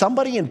if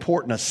somebody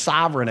important, a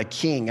sovereign, a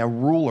king, a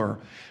ruler,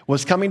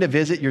 was coming to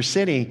visit your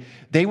city,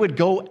 they would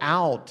go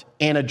out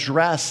and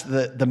address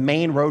the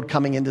main road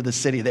coming into the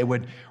city. They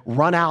would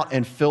run out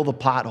and fill the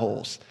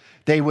potholes.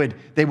 They would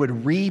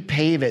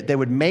repave it. They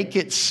would make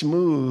it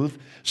smooth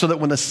so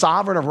that when the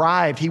sovereign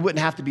arrived, he wouldn't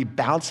have to be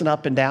bouncing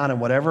up and down in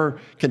whatever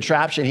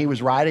contraption he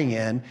was riding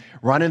in,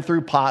 running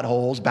through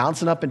potholes,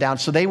 bouncing up and down.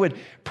 So they would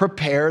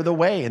prepare the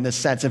way in this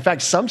sense. In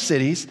fact, some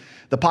cities,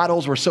 the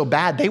potholes were so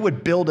bad, they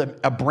would build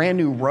a brand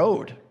new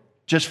road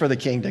just for the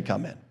king to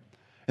come in.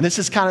 And this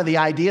is kind of the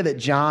idea that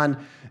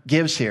John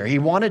gives here. He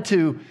wanted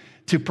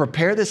to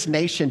prepare this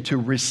nation to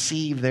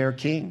receive their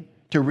king,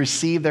 to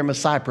receive their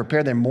Messiah,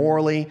 prepare them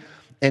morally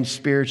and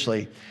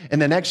spiritually.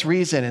 And the next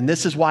reason, and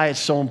this is why it's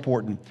so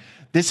important,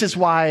 this is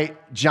why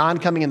John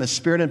coming in the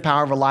spirit and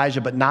power of Elijah,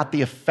 but not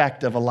the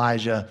effect of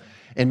Elijah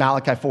in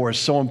Malachi 4 is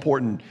so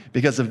important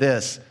because of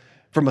this.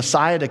 For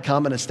Messiah to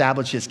come and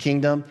establish his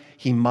kingdom,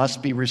 he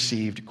must be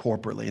received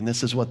corporately. And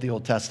this is what the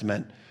Old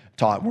Testament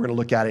taught. We're going to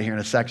look at it here in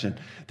a section.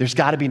 There's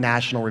got to be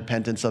national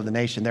repentance of the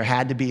nation. There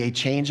had to be a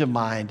change of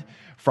mind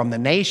from the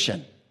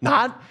nation,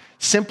 not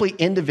simply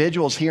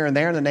individuals here and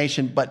there in the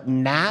nation, but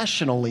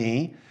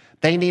nationally,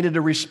 they needed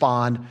to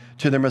respond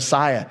to their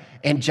Messiah.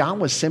 And John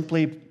was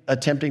simply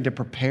attempting to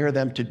prepare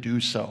them to do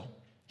so.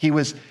 He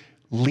was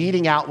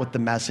leading out with the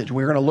message.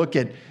 We're going to look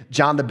at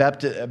John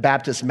the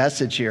Baptist's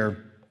message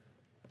here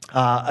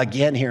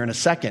again here in a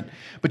second.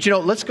 But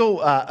let's go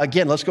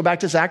let's go back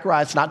to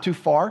Zechariah. It's not too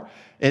far.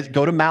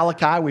 Go to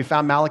Malachi. We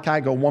found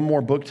Malachi. Go one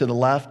more book to the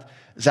left,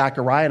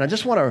 Zechariah. And I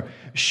just want to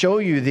show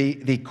you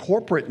the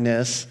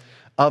corporateness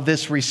of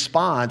this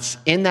response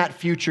in that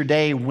future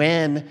day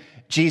when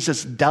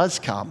Jesus does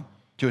come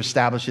to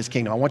establish his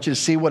kingdom. I want you to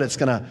see what it's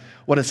going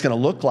to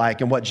look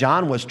like and what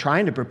John was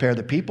trying to prepare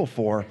the people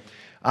for,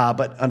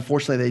 but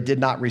unfortunately they did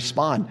not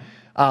respond.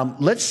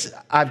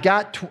 I've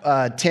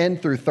got 10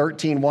 through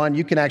 13:1.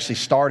 You can actually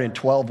start in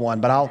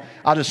 12:1, but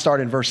I'll just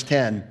start in verse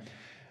 10.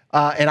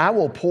 And I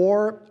will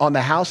pour on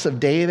the house of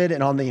David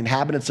and on the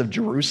inhabitants of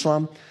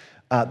Jerusalem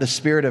the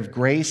spirit of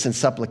grace and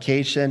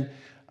supplication.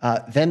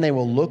 Then they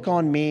will look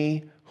on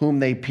me whom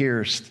they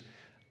pierced.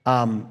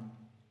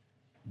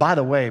 By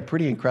the way,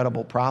 pretty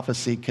incredible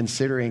prophecy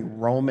considering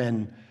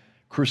Roman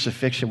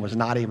crucifixion was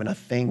not even a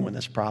thing when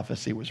this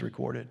prophecy was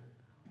recorded.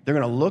 They're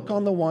going to look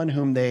on the one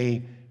whom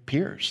they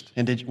pierced.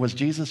 And was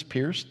Jesus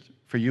pierced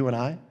for you and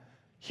I?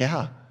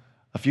 Yeah,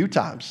 a few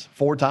times,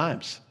 4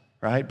 times,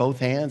 right? Both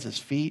hands, his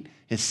feet,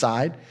 his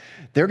side.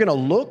 They're going to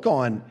look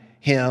on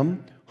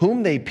him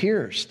whom they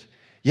pierced.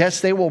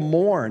 Yes, they will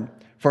mourn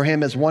for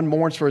him as one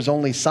mourns for his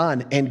only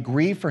son, and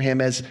grieve for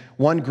him as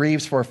one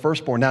grieves for a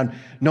firstborn. Now,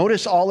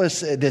 notice all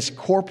this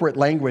corporate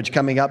language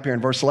coming up here in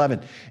verse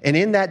 11. And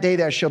in that day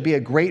there shall be a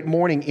great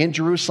mourning in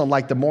Jerusalem,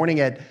 like the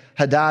mourning at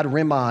Hadad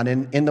Rimmon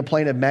and in the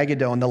plain of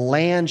Megiddo. And the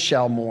land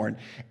shall mourn,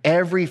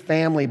 every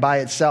family by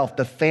itself,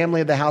 the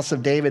family of the house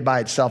of David by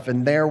itself,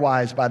 and their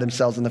wives by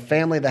themselves, and the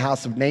family of the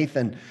house of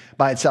Nathan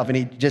by itself. And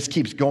he just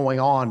keeps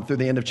going on through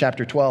the end of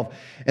chapter 12.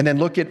 And then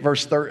look at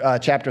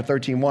chapter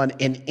 13:1.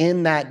 And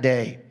in that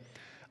day,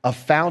 a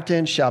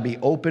fountain shall be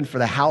opened for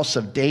the house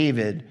of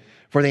David,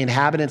 for the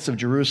inhabitants of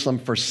Jerusalem,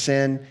 for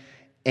sin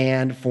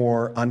and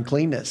for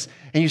uncleanness.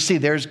 And you see,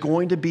 there's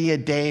going to be a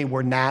day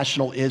where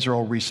national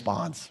Israel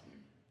responds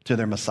to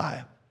their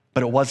Messiah.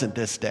 But it wasn't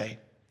this day.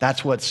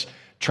 That's what's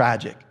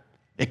tragic.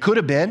 It could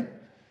have been.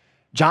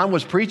 John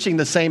was preaching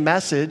the same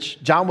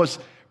message. John was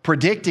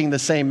predicting the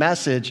same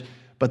message,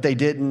 but they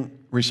didn't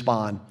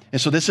respond. And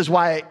so this is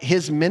why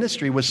his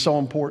ministry was so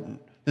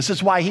important. This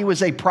is why he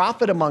was a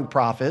prophet among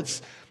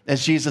prophets,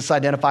 as Jesus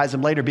identifies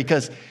him later,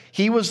 because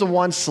he was the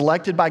one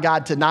selected by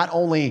God to not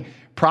only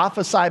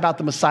prophesy about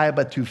the Messiah,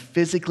 but to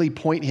physically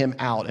point him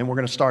out. And we're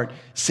going to start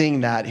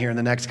seeing that here in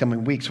the next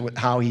coming weeks, with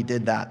how he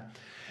did that.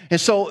 And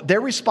so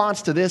their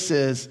response to this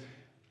is,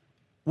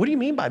 what do you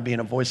mean by being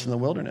a voice in the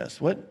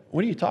wilderness? What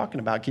are you talking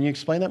about? Can you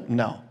explain that?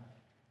 No.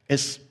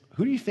 It's,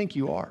 who do you think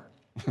you are?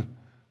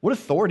 What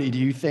authority do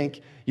you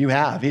think you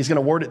have? He's going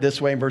to word it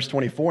this way in verse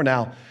 24.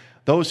 Now,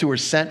 those who were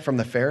sent from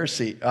the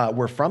Pharisees,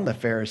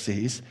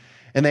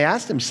 and they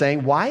asked him,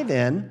 saying, why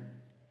then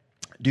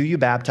do you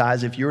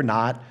baptize if you're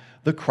not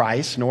the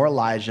Christ, nor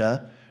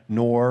Elijah,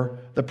 nor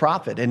the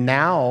prophet? And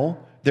now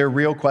their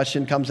real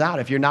question comes out.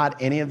 If you're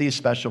not any of these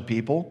special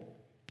people,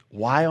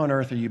 why on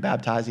earth are you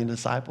baptizing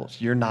disciples?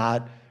 You're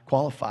not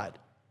qualified.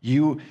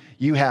 You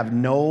have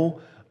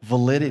no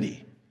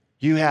validity.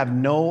 You have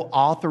no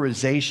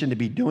authorization to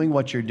be doing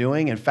what you're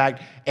doing. In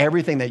fact,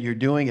 everything that you're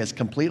doing is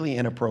completely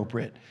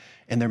inappropriate,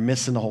 and they're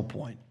missing the whole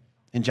point.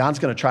 And John's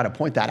going to try to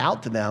point that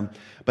out to them,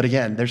 but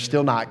again, they're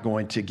still not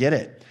going to get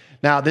it.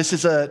 Now, this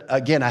is,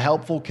 a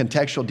helpful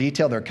contextual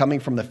detail. They're coming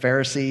from the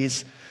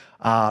Pharisees,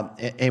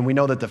 and we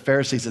know that the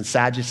Pharisees and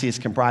Sadducees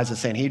comprise the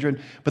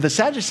Sanhedrin, but the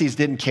Sadducees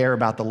didn't care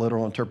about the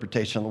literal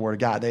interpretation of the Word of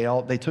God.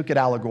 They took it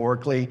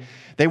allegorically.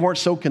 They weren't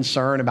so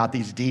concerned about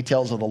these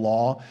details of the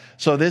law.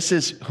 So this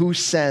is who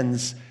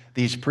sends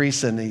these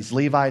priests and these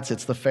Levites.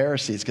 It's the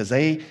Pharisees, because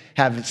they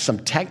have some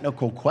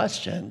technical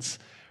questions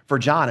for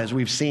John, as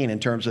we've seen in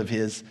terms of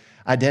his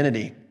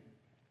identity.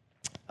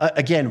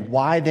 Again,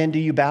 why then do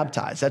you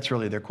baptize? That's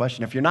really their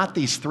question. If you're not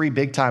these 3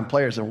 big-time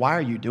players, then why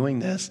are you doing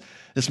this?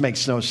 This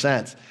makes no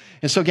sense.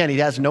 And so again, he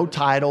has no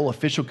title,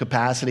 official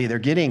capacity. They're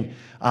getting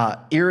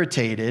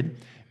irritated.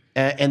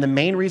 And the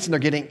main reason they're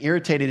getting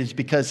irritated is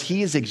because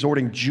he is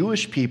exhorting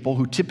Jewish people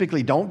who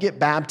typically don't get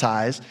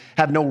baptized,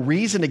 have no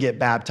reason to get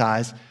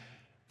baptized,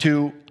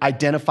 to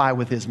identify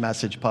with his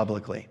message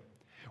publicly.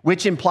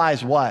 Which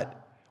implies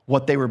what?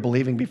 What they were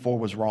believing before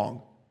was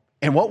wrong.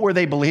 And what were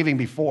they believing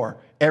before?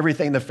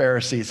 Everything the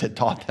Pharisees had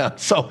taught them.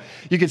 So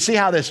you can see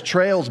how this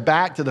trails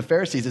back to the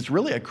Pharisees. It's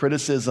really a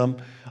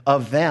criticism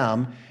of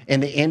them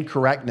and the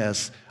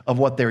incorrectness of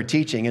what they were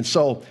teaching. And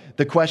so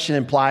the question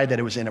implied that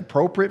it was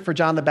inappropriate for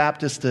John the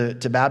Baptist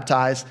to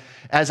baptize.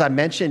 As I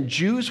mentioned,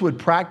 Jews would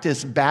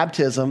practice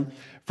baptism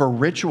for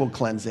ritual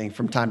cleansing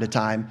from time to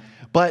time,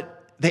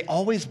 but they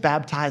always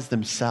baptized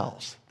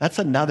themselves. That's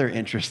another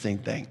interesting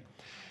thing.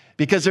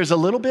 Because there's a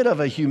little bit of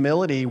a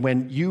humility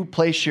when you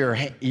place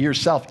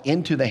yourself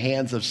into the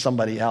hands of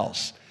somebody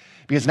else.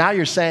 Because now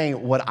you're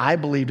saying what I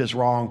believed is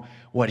wrong,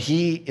 what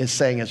he is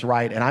saying is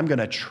right, and I'm going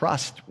to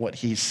trust what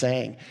he's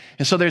saying.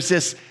 And so there's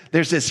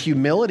this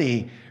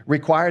humility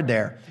required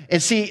there.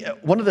 And see,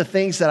 one of the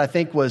things that I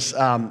think was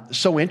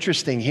so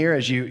interesting here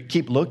as you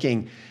keep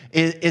looking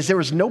is there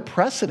was no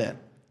precedent.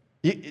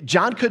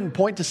 John couldn't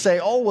point to say,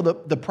 oh,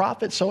 well, the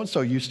prophet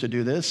so-and-so used to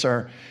do this,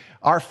 or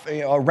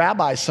Our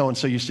rabbi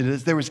so-and-so used to do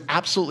this. There was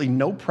absolutely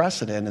no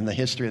precedent in the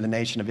history of the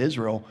nation of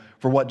Israel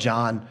for what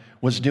John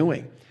was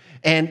doing.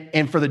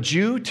 And for the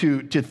Jew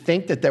to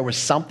think that there was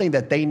something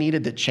that they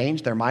needed to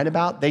change their mind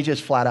about, they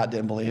just flat out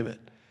didn't believe it.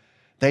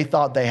 They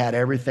thought they had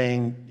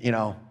everything,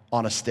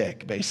 on a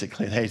stick,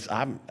 basically.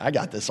 I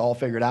got this all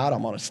figured out.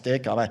 I'm on a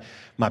stick.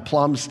 My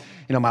plums,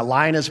 my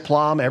line is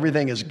plumb.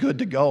 Everything is good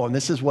to go. And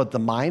this is what the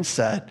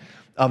mindset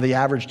of the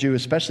average Jew,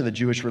 especially the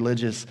Jewish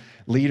religious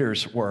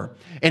leaders, were.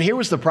 And here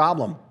was the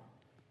problem.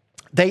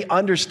 They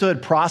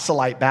understood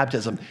proselyte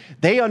baptism.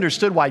 They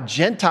understood why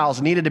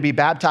Gentiles needed to be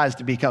baptized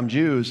to become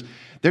Jews.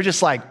 They're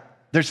just like,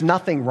 there's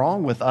nothing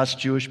wrong with us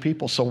Jewish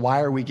people, so why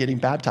are we getting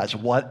baptized?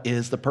 What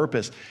is the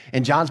purpose?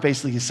 And John's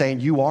basically saying,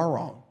 you are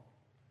wrong.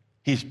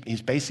 He's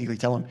basically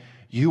telling them,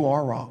 you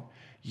are wrong.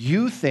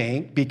 You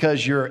think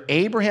because you're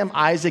Abraham,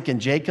 Isaac,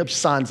 and Jacob's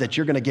sons that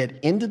you're going to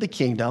get into the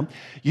kingdom.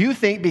 You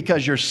think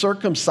because you're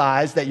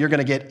circumcised that you're going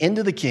to get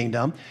into the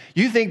kingdom.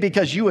 You think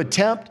because you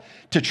attempt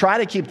to try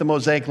to keep the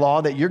Mosaic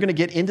law that you're going to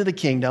get into the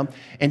kingdom.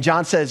 And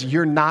John says,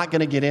 you're not going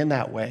to get in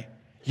that way.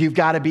 You've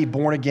got to be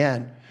born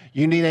again.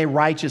 You need a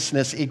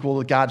righteousness equal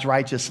to God's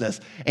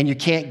righteousness. And you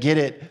can't get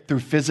it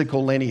through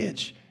physical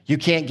lineage. You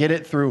can't get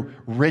it through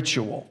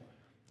ritual.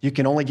 You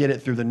can only get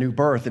it through the new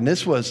birth. And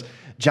this was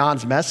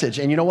John's message.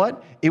 And you know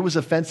what? It was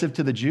offensive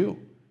to the Jew.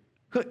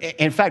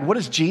 In fact, what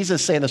does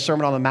Jesus say in the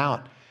Sermon on the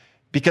Mount?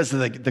 Because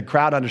the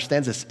crowd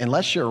understands this.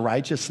 Unless your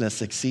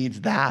righteousness exceeds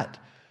that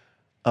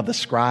of the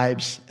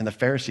scribes and the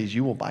Pharisees,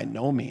 you will by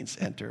no means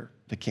enter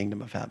the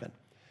kingdom of heaven.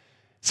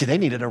 See, they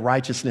needed a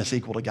righteousness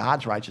equal to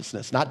God's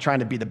righteousness, not trying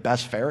to be the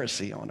best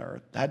Pharisee on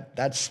earth.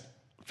 That's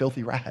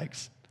filthy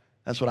rags.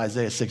 That's what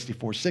Isaiah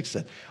 64:6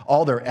 said.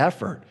 All their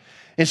effort.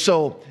 And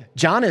so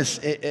John is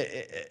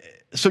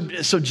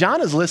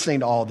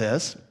listening to all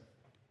this.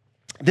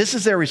 This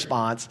is their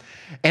response.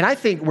 And I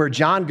think where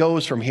John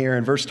goes from here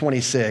in verse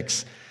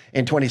 26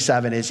 and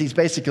 27 is he's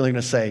basically going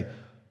to say,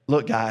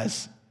 look,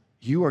 guys,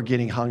 you are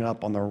getting hung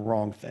up on the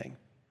wrong thing.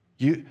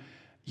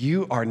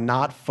 You are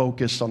not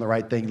focused on the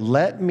right thing.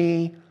 Let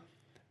me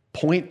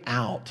point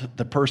out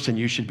the person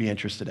you should be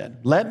interested in.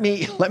 Let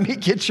me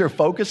get your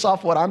focus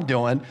off what I'm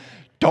doing.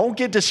 Don't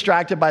get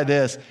distracted by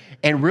this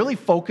and really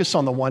focus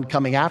on the one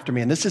coming after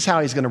me. And this is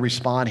how he's going to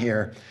respond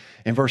here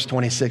in verse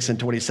 26 and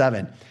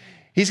 27.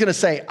 He's going to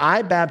say,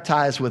 I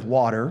baptize with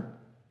water,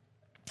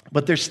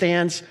 but there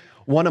stands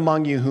one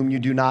among you whom you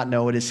do not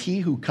know. It is he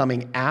who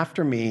coming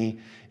after me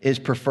is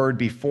preferred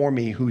before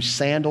me, whose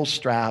sandal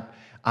strap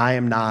I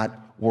am not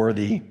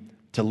worthy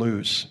to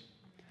loose.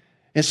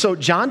 And so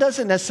John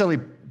doesn't necessarily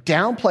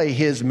downplay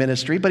his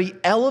ministry, but he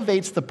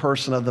elevates the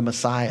person of the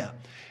Messiah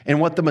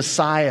and what the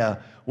Messiah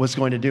was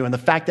going to do. And the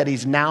fact that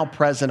he's now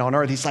present on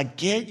earth, he's like,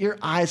 get your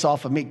eyes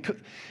off of me.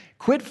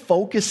 Quit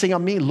focusing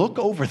on me. Look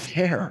over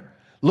there.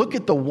 Look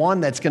at the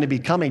one that's going to be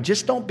coming.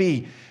 Just don't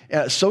be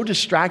so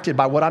distracted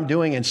by what I'm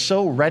doing and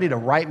so ready to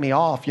write me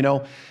off.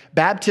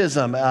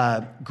 Baptism,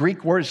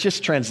 Greek word, is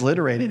just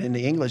transliterated into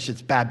English.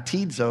 It's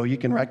baptizo. You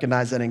can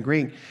recognize that in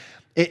Greek.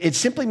 It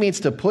simply means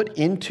to put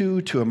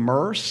into, to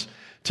immerse,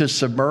 to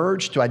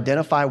submerge, to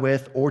identify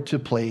with, or to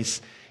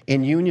place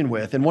in union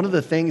with. And one of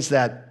the things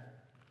that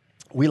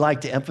we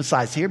like to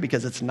emphasize here,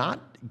 because it's not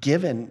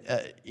given,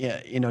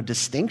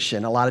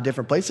 distinction a lot of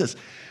different places.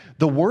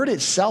 The word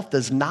itself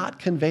does not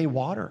convey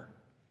water.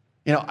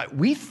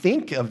 We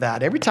think of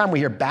that. Every time we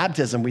hear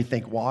baptism, we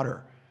think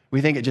water.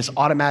 We think it just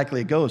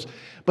automatically goes.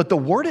 But the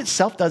word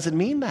itself doesn't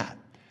mean that.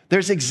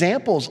 There's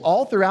examples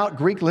all throughout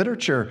Greek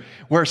literature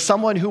where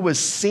someone who was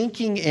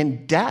sinking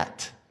in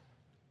debt,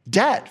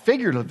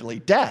 figuratively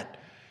debt,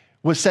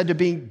 was said to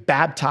be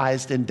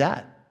baptized in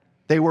debt.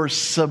 They were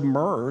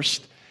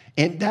submersed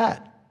in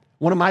debt.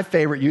 One of my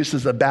favorite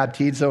uses of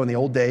baptizo in the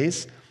old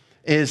days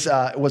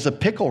was a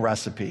pickle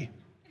recipe.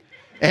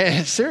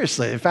 And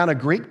seriously, I found a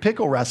Greek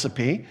pickle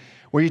recipe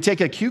where you take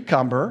a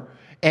cucumber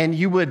and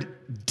you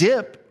would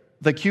dip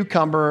the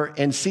cucumber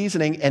in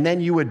seasoning, and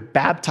then you would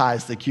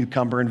baptize the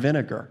cucumber in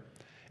vinegar.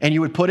 And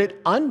you would put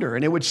it under,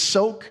 and it would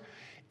soak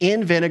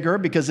in vinegar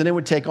because then it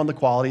would take on the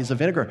qualities of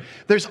vinegar.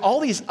 There's all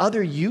these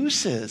other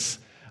uses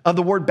of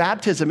the word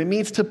baptism. It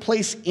means to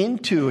place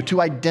into,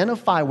 to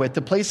identify with,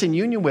 to place in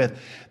union with.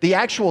 The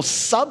actual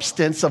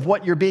substance of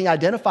what you're being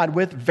identified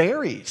with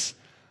varies.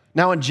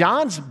 Now, in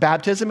John's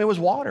baptism, it was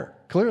water.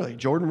 Clearly,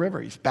 Jordan River,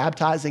 he's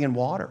baptizing in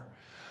water.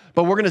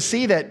 But we're going to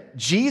see that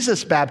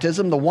Jesus'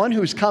 baptism, the one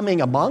who's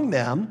coming among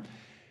them,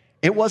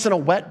 it wasn't a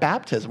wet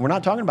baptism. We're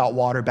not talking about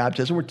water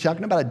baptism. We're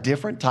talking about a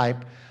different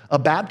type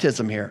of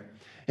baptism here.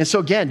 And so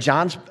again,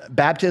 John's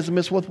baptism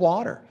is with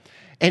water.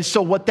 And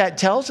so what that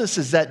tells us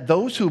is that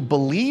those who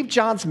believed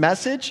John's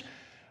message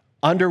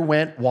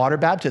underwent water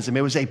baptism.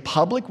 It was a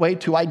public way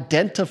to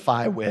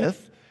identify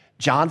with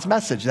John's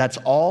message. That's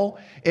all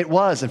it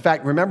was. In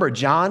fact, remember,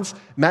 John's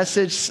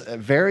message,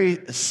 very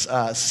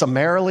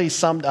summarily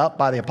summed up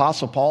by the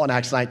Apostle Paul in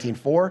Acts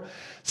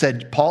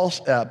 19:4,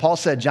 Paul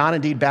said, John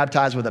indeed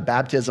baptized with a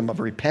baptism of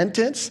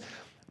repentance,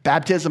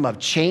 Baptism of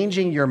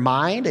changing your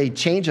mind, a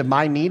change of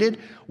mind needed.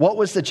 What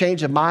was the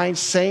change of mind?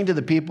 Saying to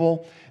the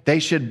people they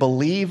should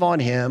believe on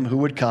him who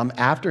would come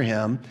after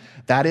him,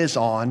 that is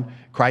on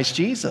Christ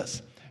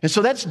Jesus. And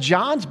so that's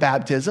John's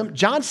baptism.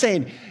 John's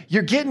saying,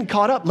 you're getting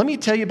caught up. Let me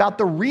tell you about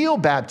the real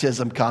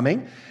baptism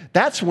coming.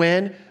 That's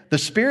when the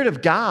Spirit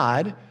of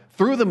God,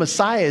 through the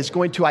Messiah, is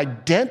going to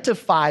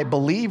identify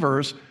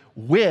believers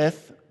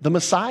with the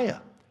Messiah.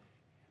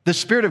 The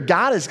Spirit of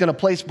God is going to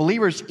place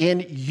believers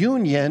in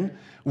union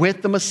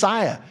with the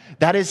Messiah.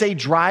 That is a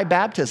dry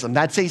baptism.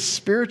 That's a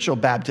spiritual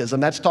baptism.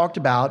 That's talked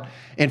about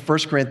in 1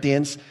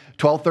 Corinthians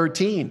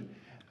 12:13.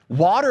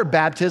 Water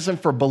baptism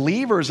for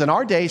believers in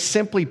our day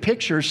simply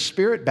pictures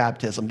spirit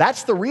baptism.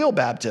 That's the real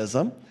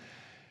baptism.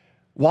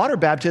 Water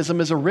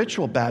baptism is a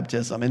ritual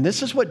baptism. And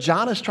this is what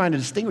John is trying to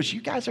distinguish.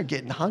 You guys are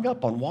getting hung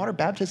up on water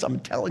baptism. I'm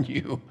telling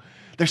you,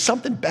 there's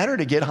something better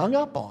to get hung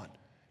up on.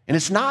 And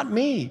it's not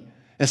me.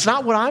 It's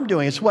not what I'm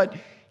doing. It's what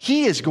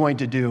he is going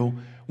to do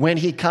when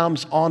he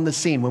comes on the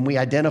scene, when we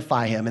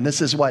identify him. And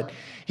this is what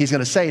he's going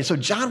to say. So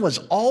John was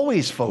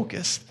always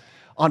focused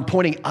on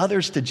pointing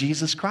others to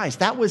Jesus Christ.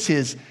 That was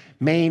his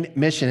main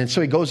mission. And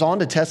so he goes on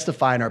to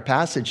testify in our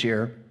passage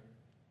here.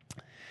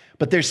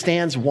 But there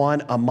stands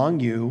one among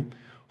you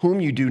whom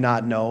you do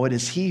not know. It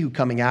is he who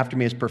coming after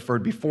me is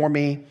preferred before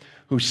me,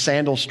 whose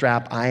sandal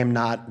strap I am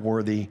not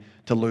worthy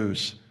to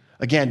loose.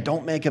 Again,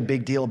 don't make a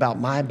big deal about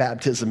my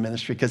baptism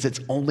ministry because it's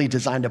only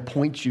designed to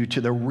point you to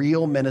the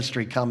real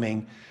ministry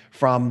coming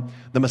from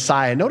the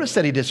Messiah. Notice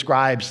that he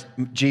describes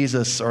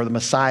Jesus or the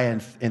Messiah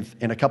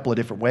in a couple of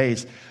different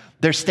ways.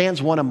 There stands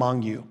one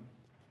among you.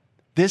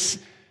 This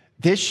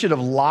should have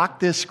locked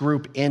this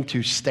group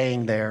into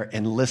staying there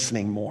and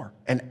listening more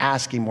and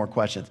asking more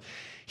questions.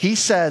 He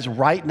says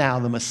right now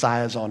the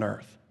Messiah is on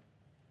earth.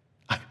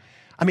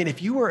 I mean,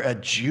 if you were a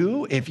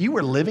Jew, if you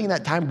were living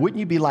that time, wouldn't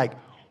you be like,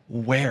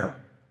 where?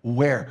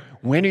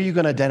 When are you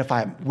going to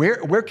identify him?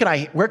 Where can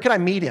I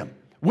meet him?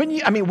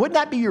 Wouldn't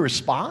that be your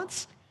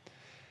response?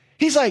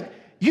 He's like,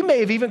 you may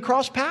have even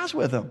crossed paths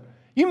with him.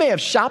 You may have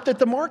shopped at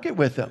the market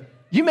with him.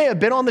 You may have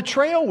been on the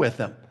trail with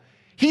him.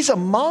 He's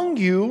among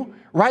you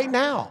right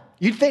now.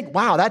 You'd think,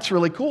 wow, that's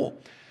really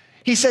cool.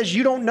 He says,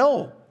 you don't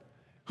know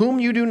whom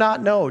you do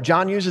not know.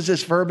 John uses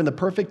this verb in the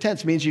perfect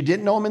tense. It means you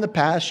didn't know him in the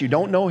past. You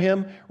don't know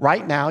him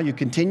right now. You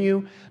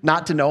continue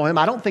not to know him.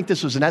 I don't think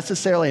this was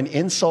necessarily an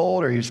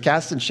insult or he was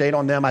casting shade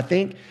on them. I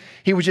think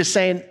he was just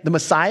saying the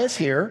Messiah is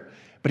here,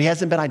 but he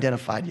hasn't been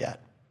identified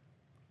yet.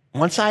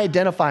 Once I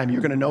identify him,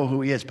 you're going to know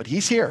who he is, but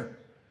he's here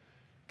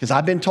because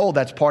I've been told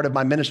that's part of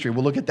my ministry.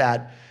 We'll look at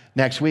that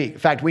next week. In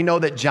fact, we know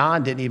that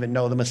John didn't even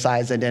know the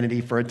Messiah's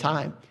identity for a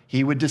time.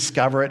 He would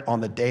discover it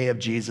on the day of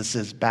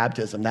Jesus'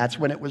 baptism. That's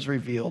when it was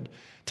revealed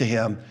to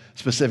him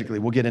specifically.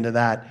 We'll get into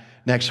that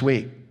next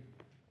week.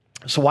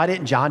 So why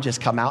didn't John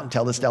just come out and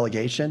tell this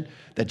delegation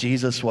that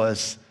Jesus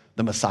was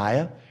the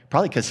Messiah?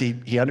 Probably because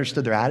he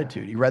understood their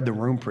attitude. He read the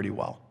room pretty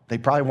well. They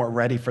probably weren't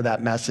ready for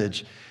that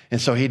message. And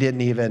so he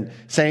didn't even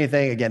say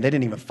anything. Again, they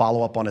didn't even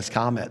follow up on his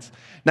comments.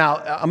 Now,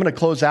 I'm going to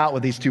close out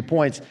with these 2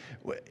 points.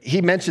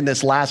 He mentioned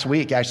this last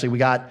week. Actually, we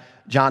got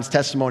John's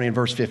testimony in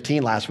verse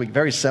 15 last week,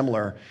 very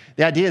similar.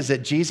 The idea is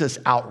that Jesus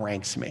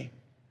outranks me.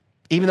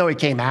 Even though he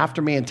came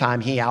after me in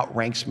time, he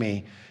outranks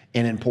me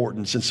in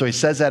importance. And so he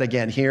says that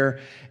again here.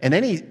 And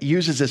then he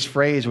uses this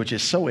phrase, which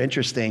is so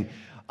interesting.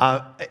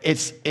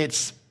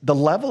 It's the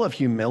level of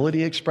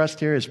humility expressed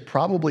here is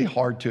probably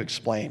hard to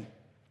explain,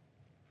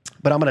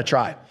 but I'm going to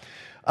try.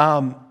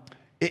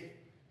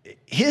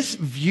 His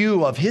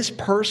view of his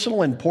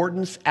personal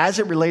importance as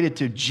it related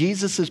to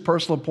Jesus's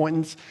personal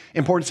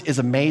importance is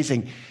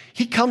amazing.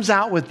 He comes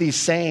out with these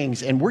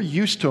sayings, and we're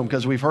used to them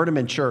because we've heard them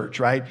in church,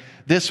 right?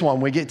 This one,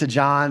 we get to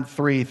John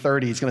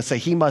 3:30. He's going to say,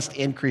 he must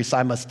increase,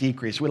 I must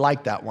decrease. We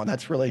like that one.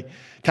 That's really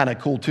kind of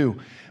cool too.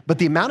 But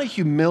the amount of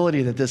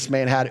humility that this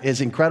man had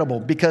is incredible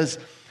because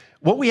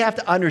what we have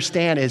to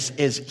understand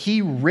is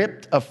he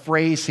ripped a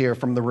phrase here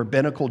from the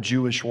rabbinical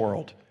Jewish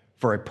world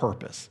for a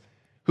purpose.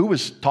 Who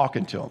was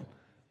talking to him?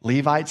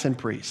 Levites and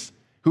priests.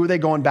 Who are they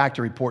going back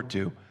to report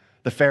to?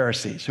 The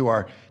Pharisees, who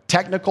are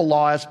technical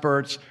law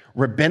experts.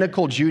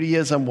 Rabbinical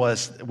Judaism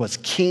was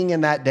king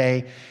in that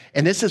day.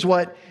 And this is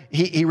what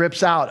he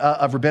rips out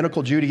of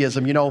rabbinical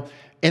Judaism. You know,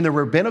 in the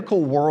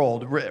rabbinical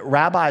world,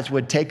 rabbis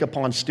would take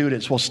upon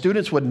students. Well,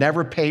 students would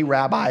never pay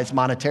rabbis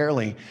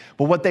monetarily.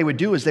 But what they would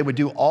do is they would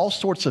do all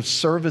sorts of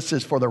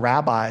services for the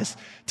rabbis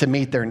to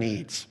meet their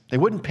needs. They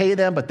wouldn't pay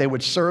them, but they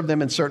would serve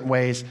them in certain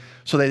ways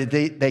so that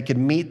they could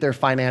meet their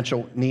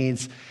financial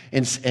needs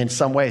in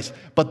some ways.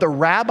 But the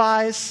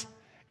rabbis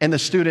and the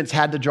students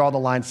had to draw the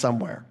line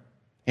somewhere.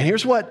 And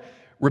here's what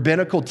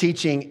rabbinical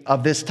teaching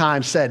of this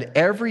time said.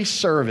 Every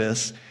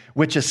service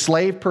which a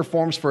slave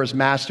performs for his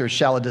master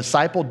shall a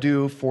disciple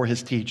do for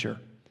his teacher.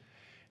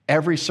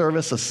 Every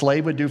service a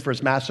slave would do for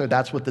his master,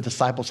 that's what the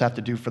disciples have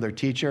to do for their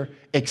teacher,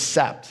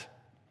 except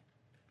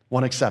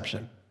one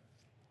exception.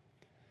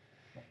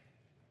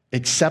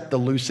 Except the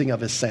loosing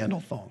of his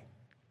sandal thong.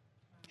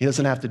 He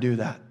doesn't have to do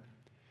that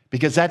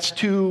because that's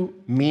too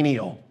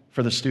menial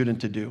for the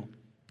student to do.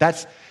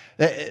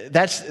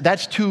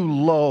 That's too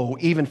low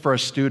even for a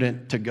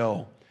student to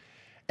go.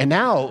 And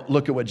now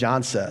look at what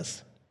John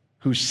says,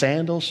 whose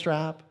sandal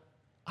strap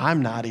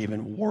I'm not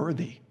even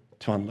worthy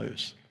to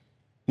unloose.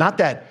 Not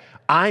that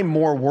I'm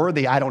more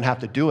worthy, I don't have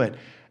to do it.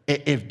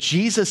 If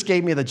Jesus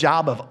gave me the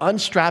job of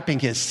unstrapping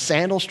his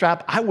sandal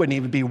strap, I wouldn't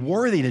even be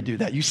worthy to do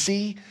that. You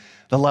see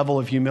the level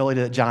of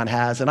humility that John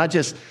has. And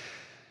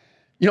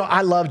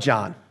I love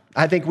John.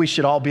 I think we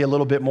should all be a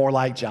little bit more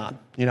like John,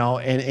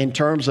 in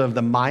terms of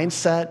the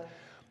mindset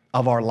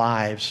of our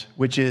lives,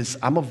 which is,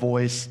 I'm a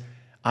voice,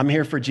 I'm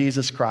here for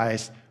Jesus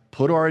Christ.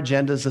 Put our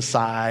agendas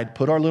aside,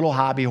 put our little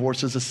hobby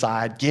horses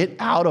aside, get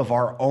out of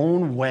our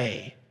own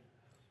way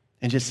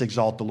and just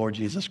exalt the Lord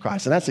Jesus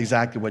Christ. And that's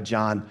exactly what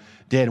John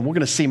did. And we're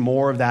going to see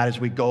more of that as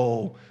we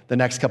go the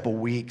next couple of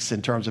weeks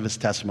in terms of his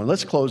testimony.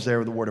 Let's close there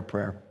with a word of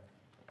prayer.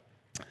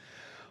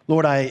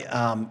 Lord,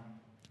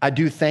 I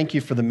do thank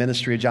you for the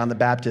ministry of John the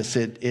Baptist.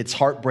 It's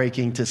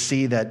heartbreaking to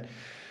see that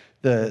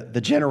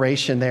the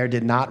generation there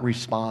did not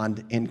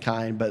respond in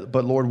kind.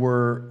 But Lord,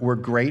 we're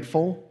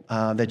grateful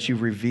that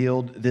you've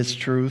revealed this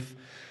truth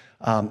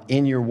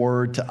in your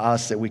word to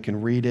us, that we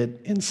can read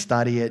it and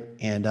study it.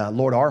 And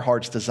Lord, our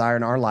heart's desire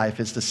in our life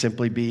is to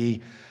simply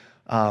be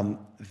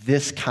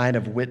this kind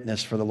of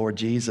witness for the Lord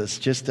Jesus,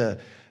 just a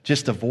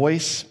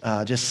voice,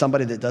 just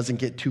somebody that doesn't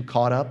get too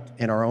caught up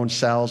in our own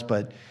selves,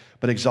 but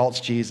exalts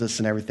Jesus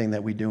in everything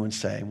that we do and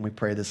say. And we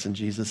pray this in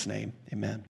Jesus' name. Amen.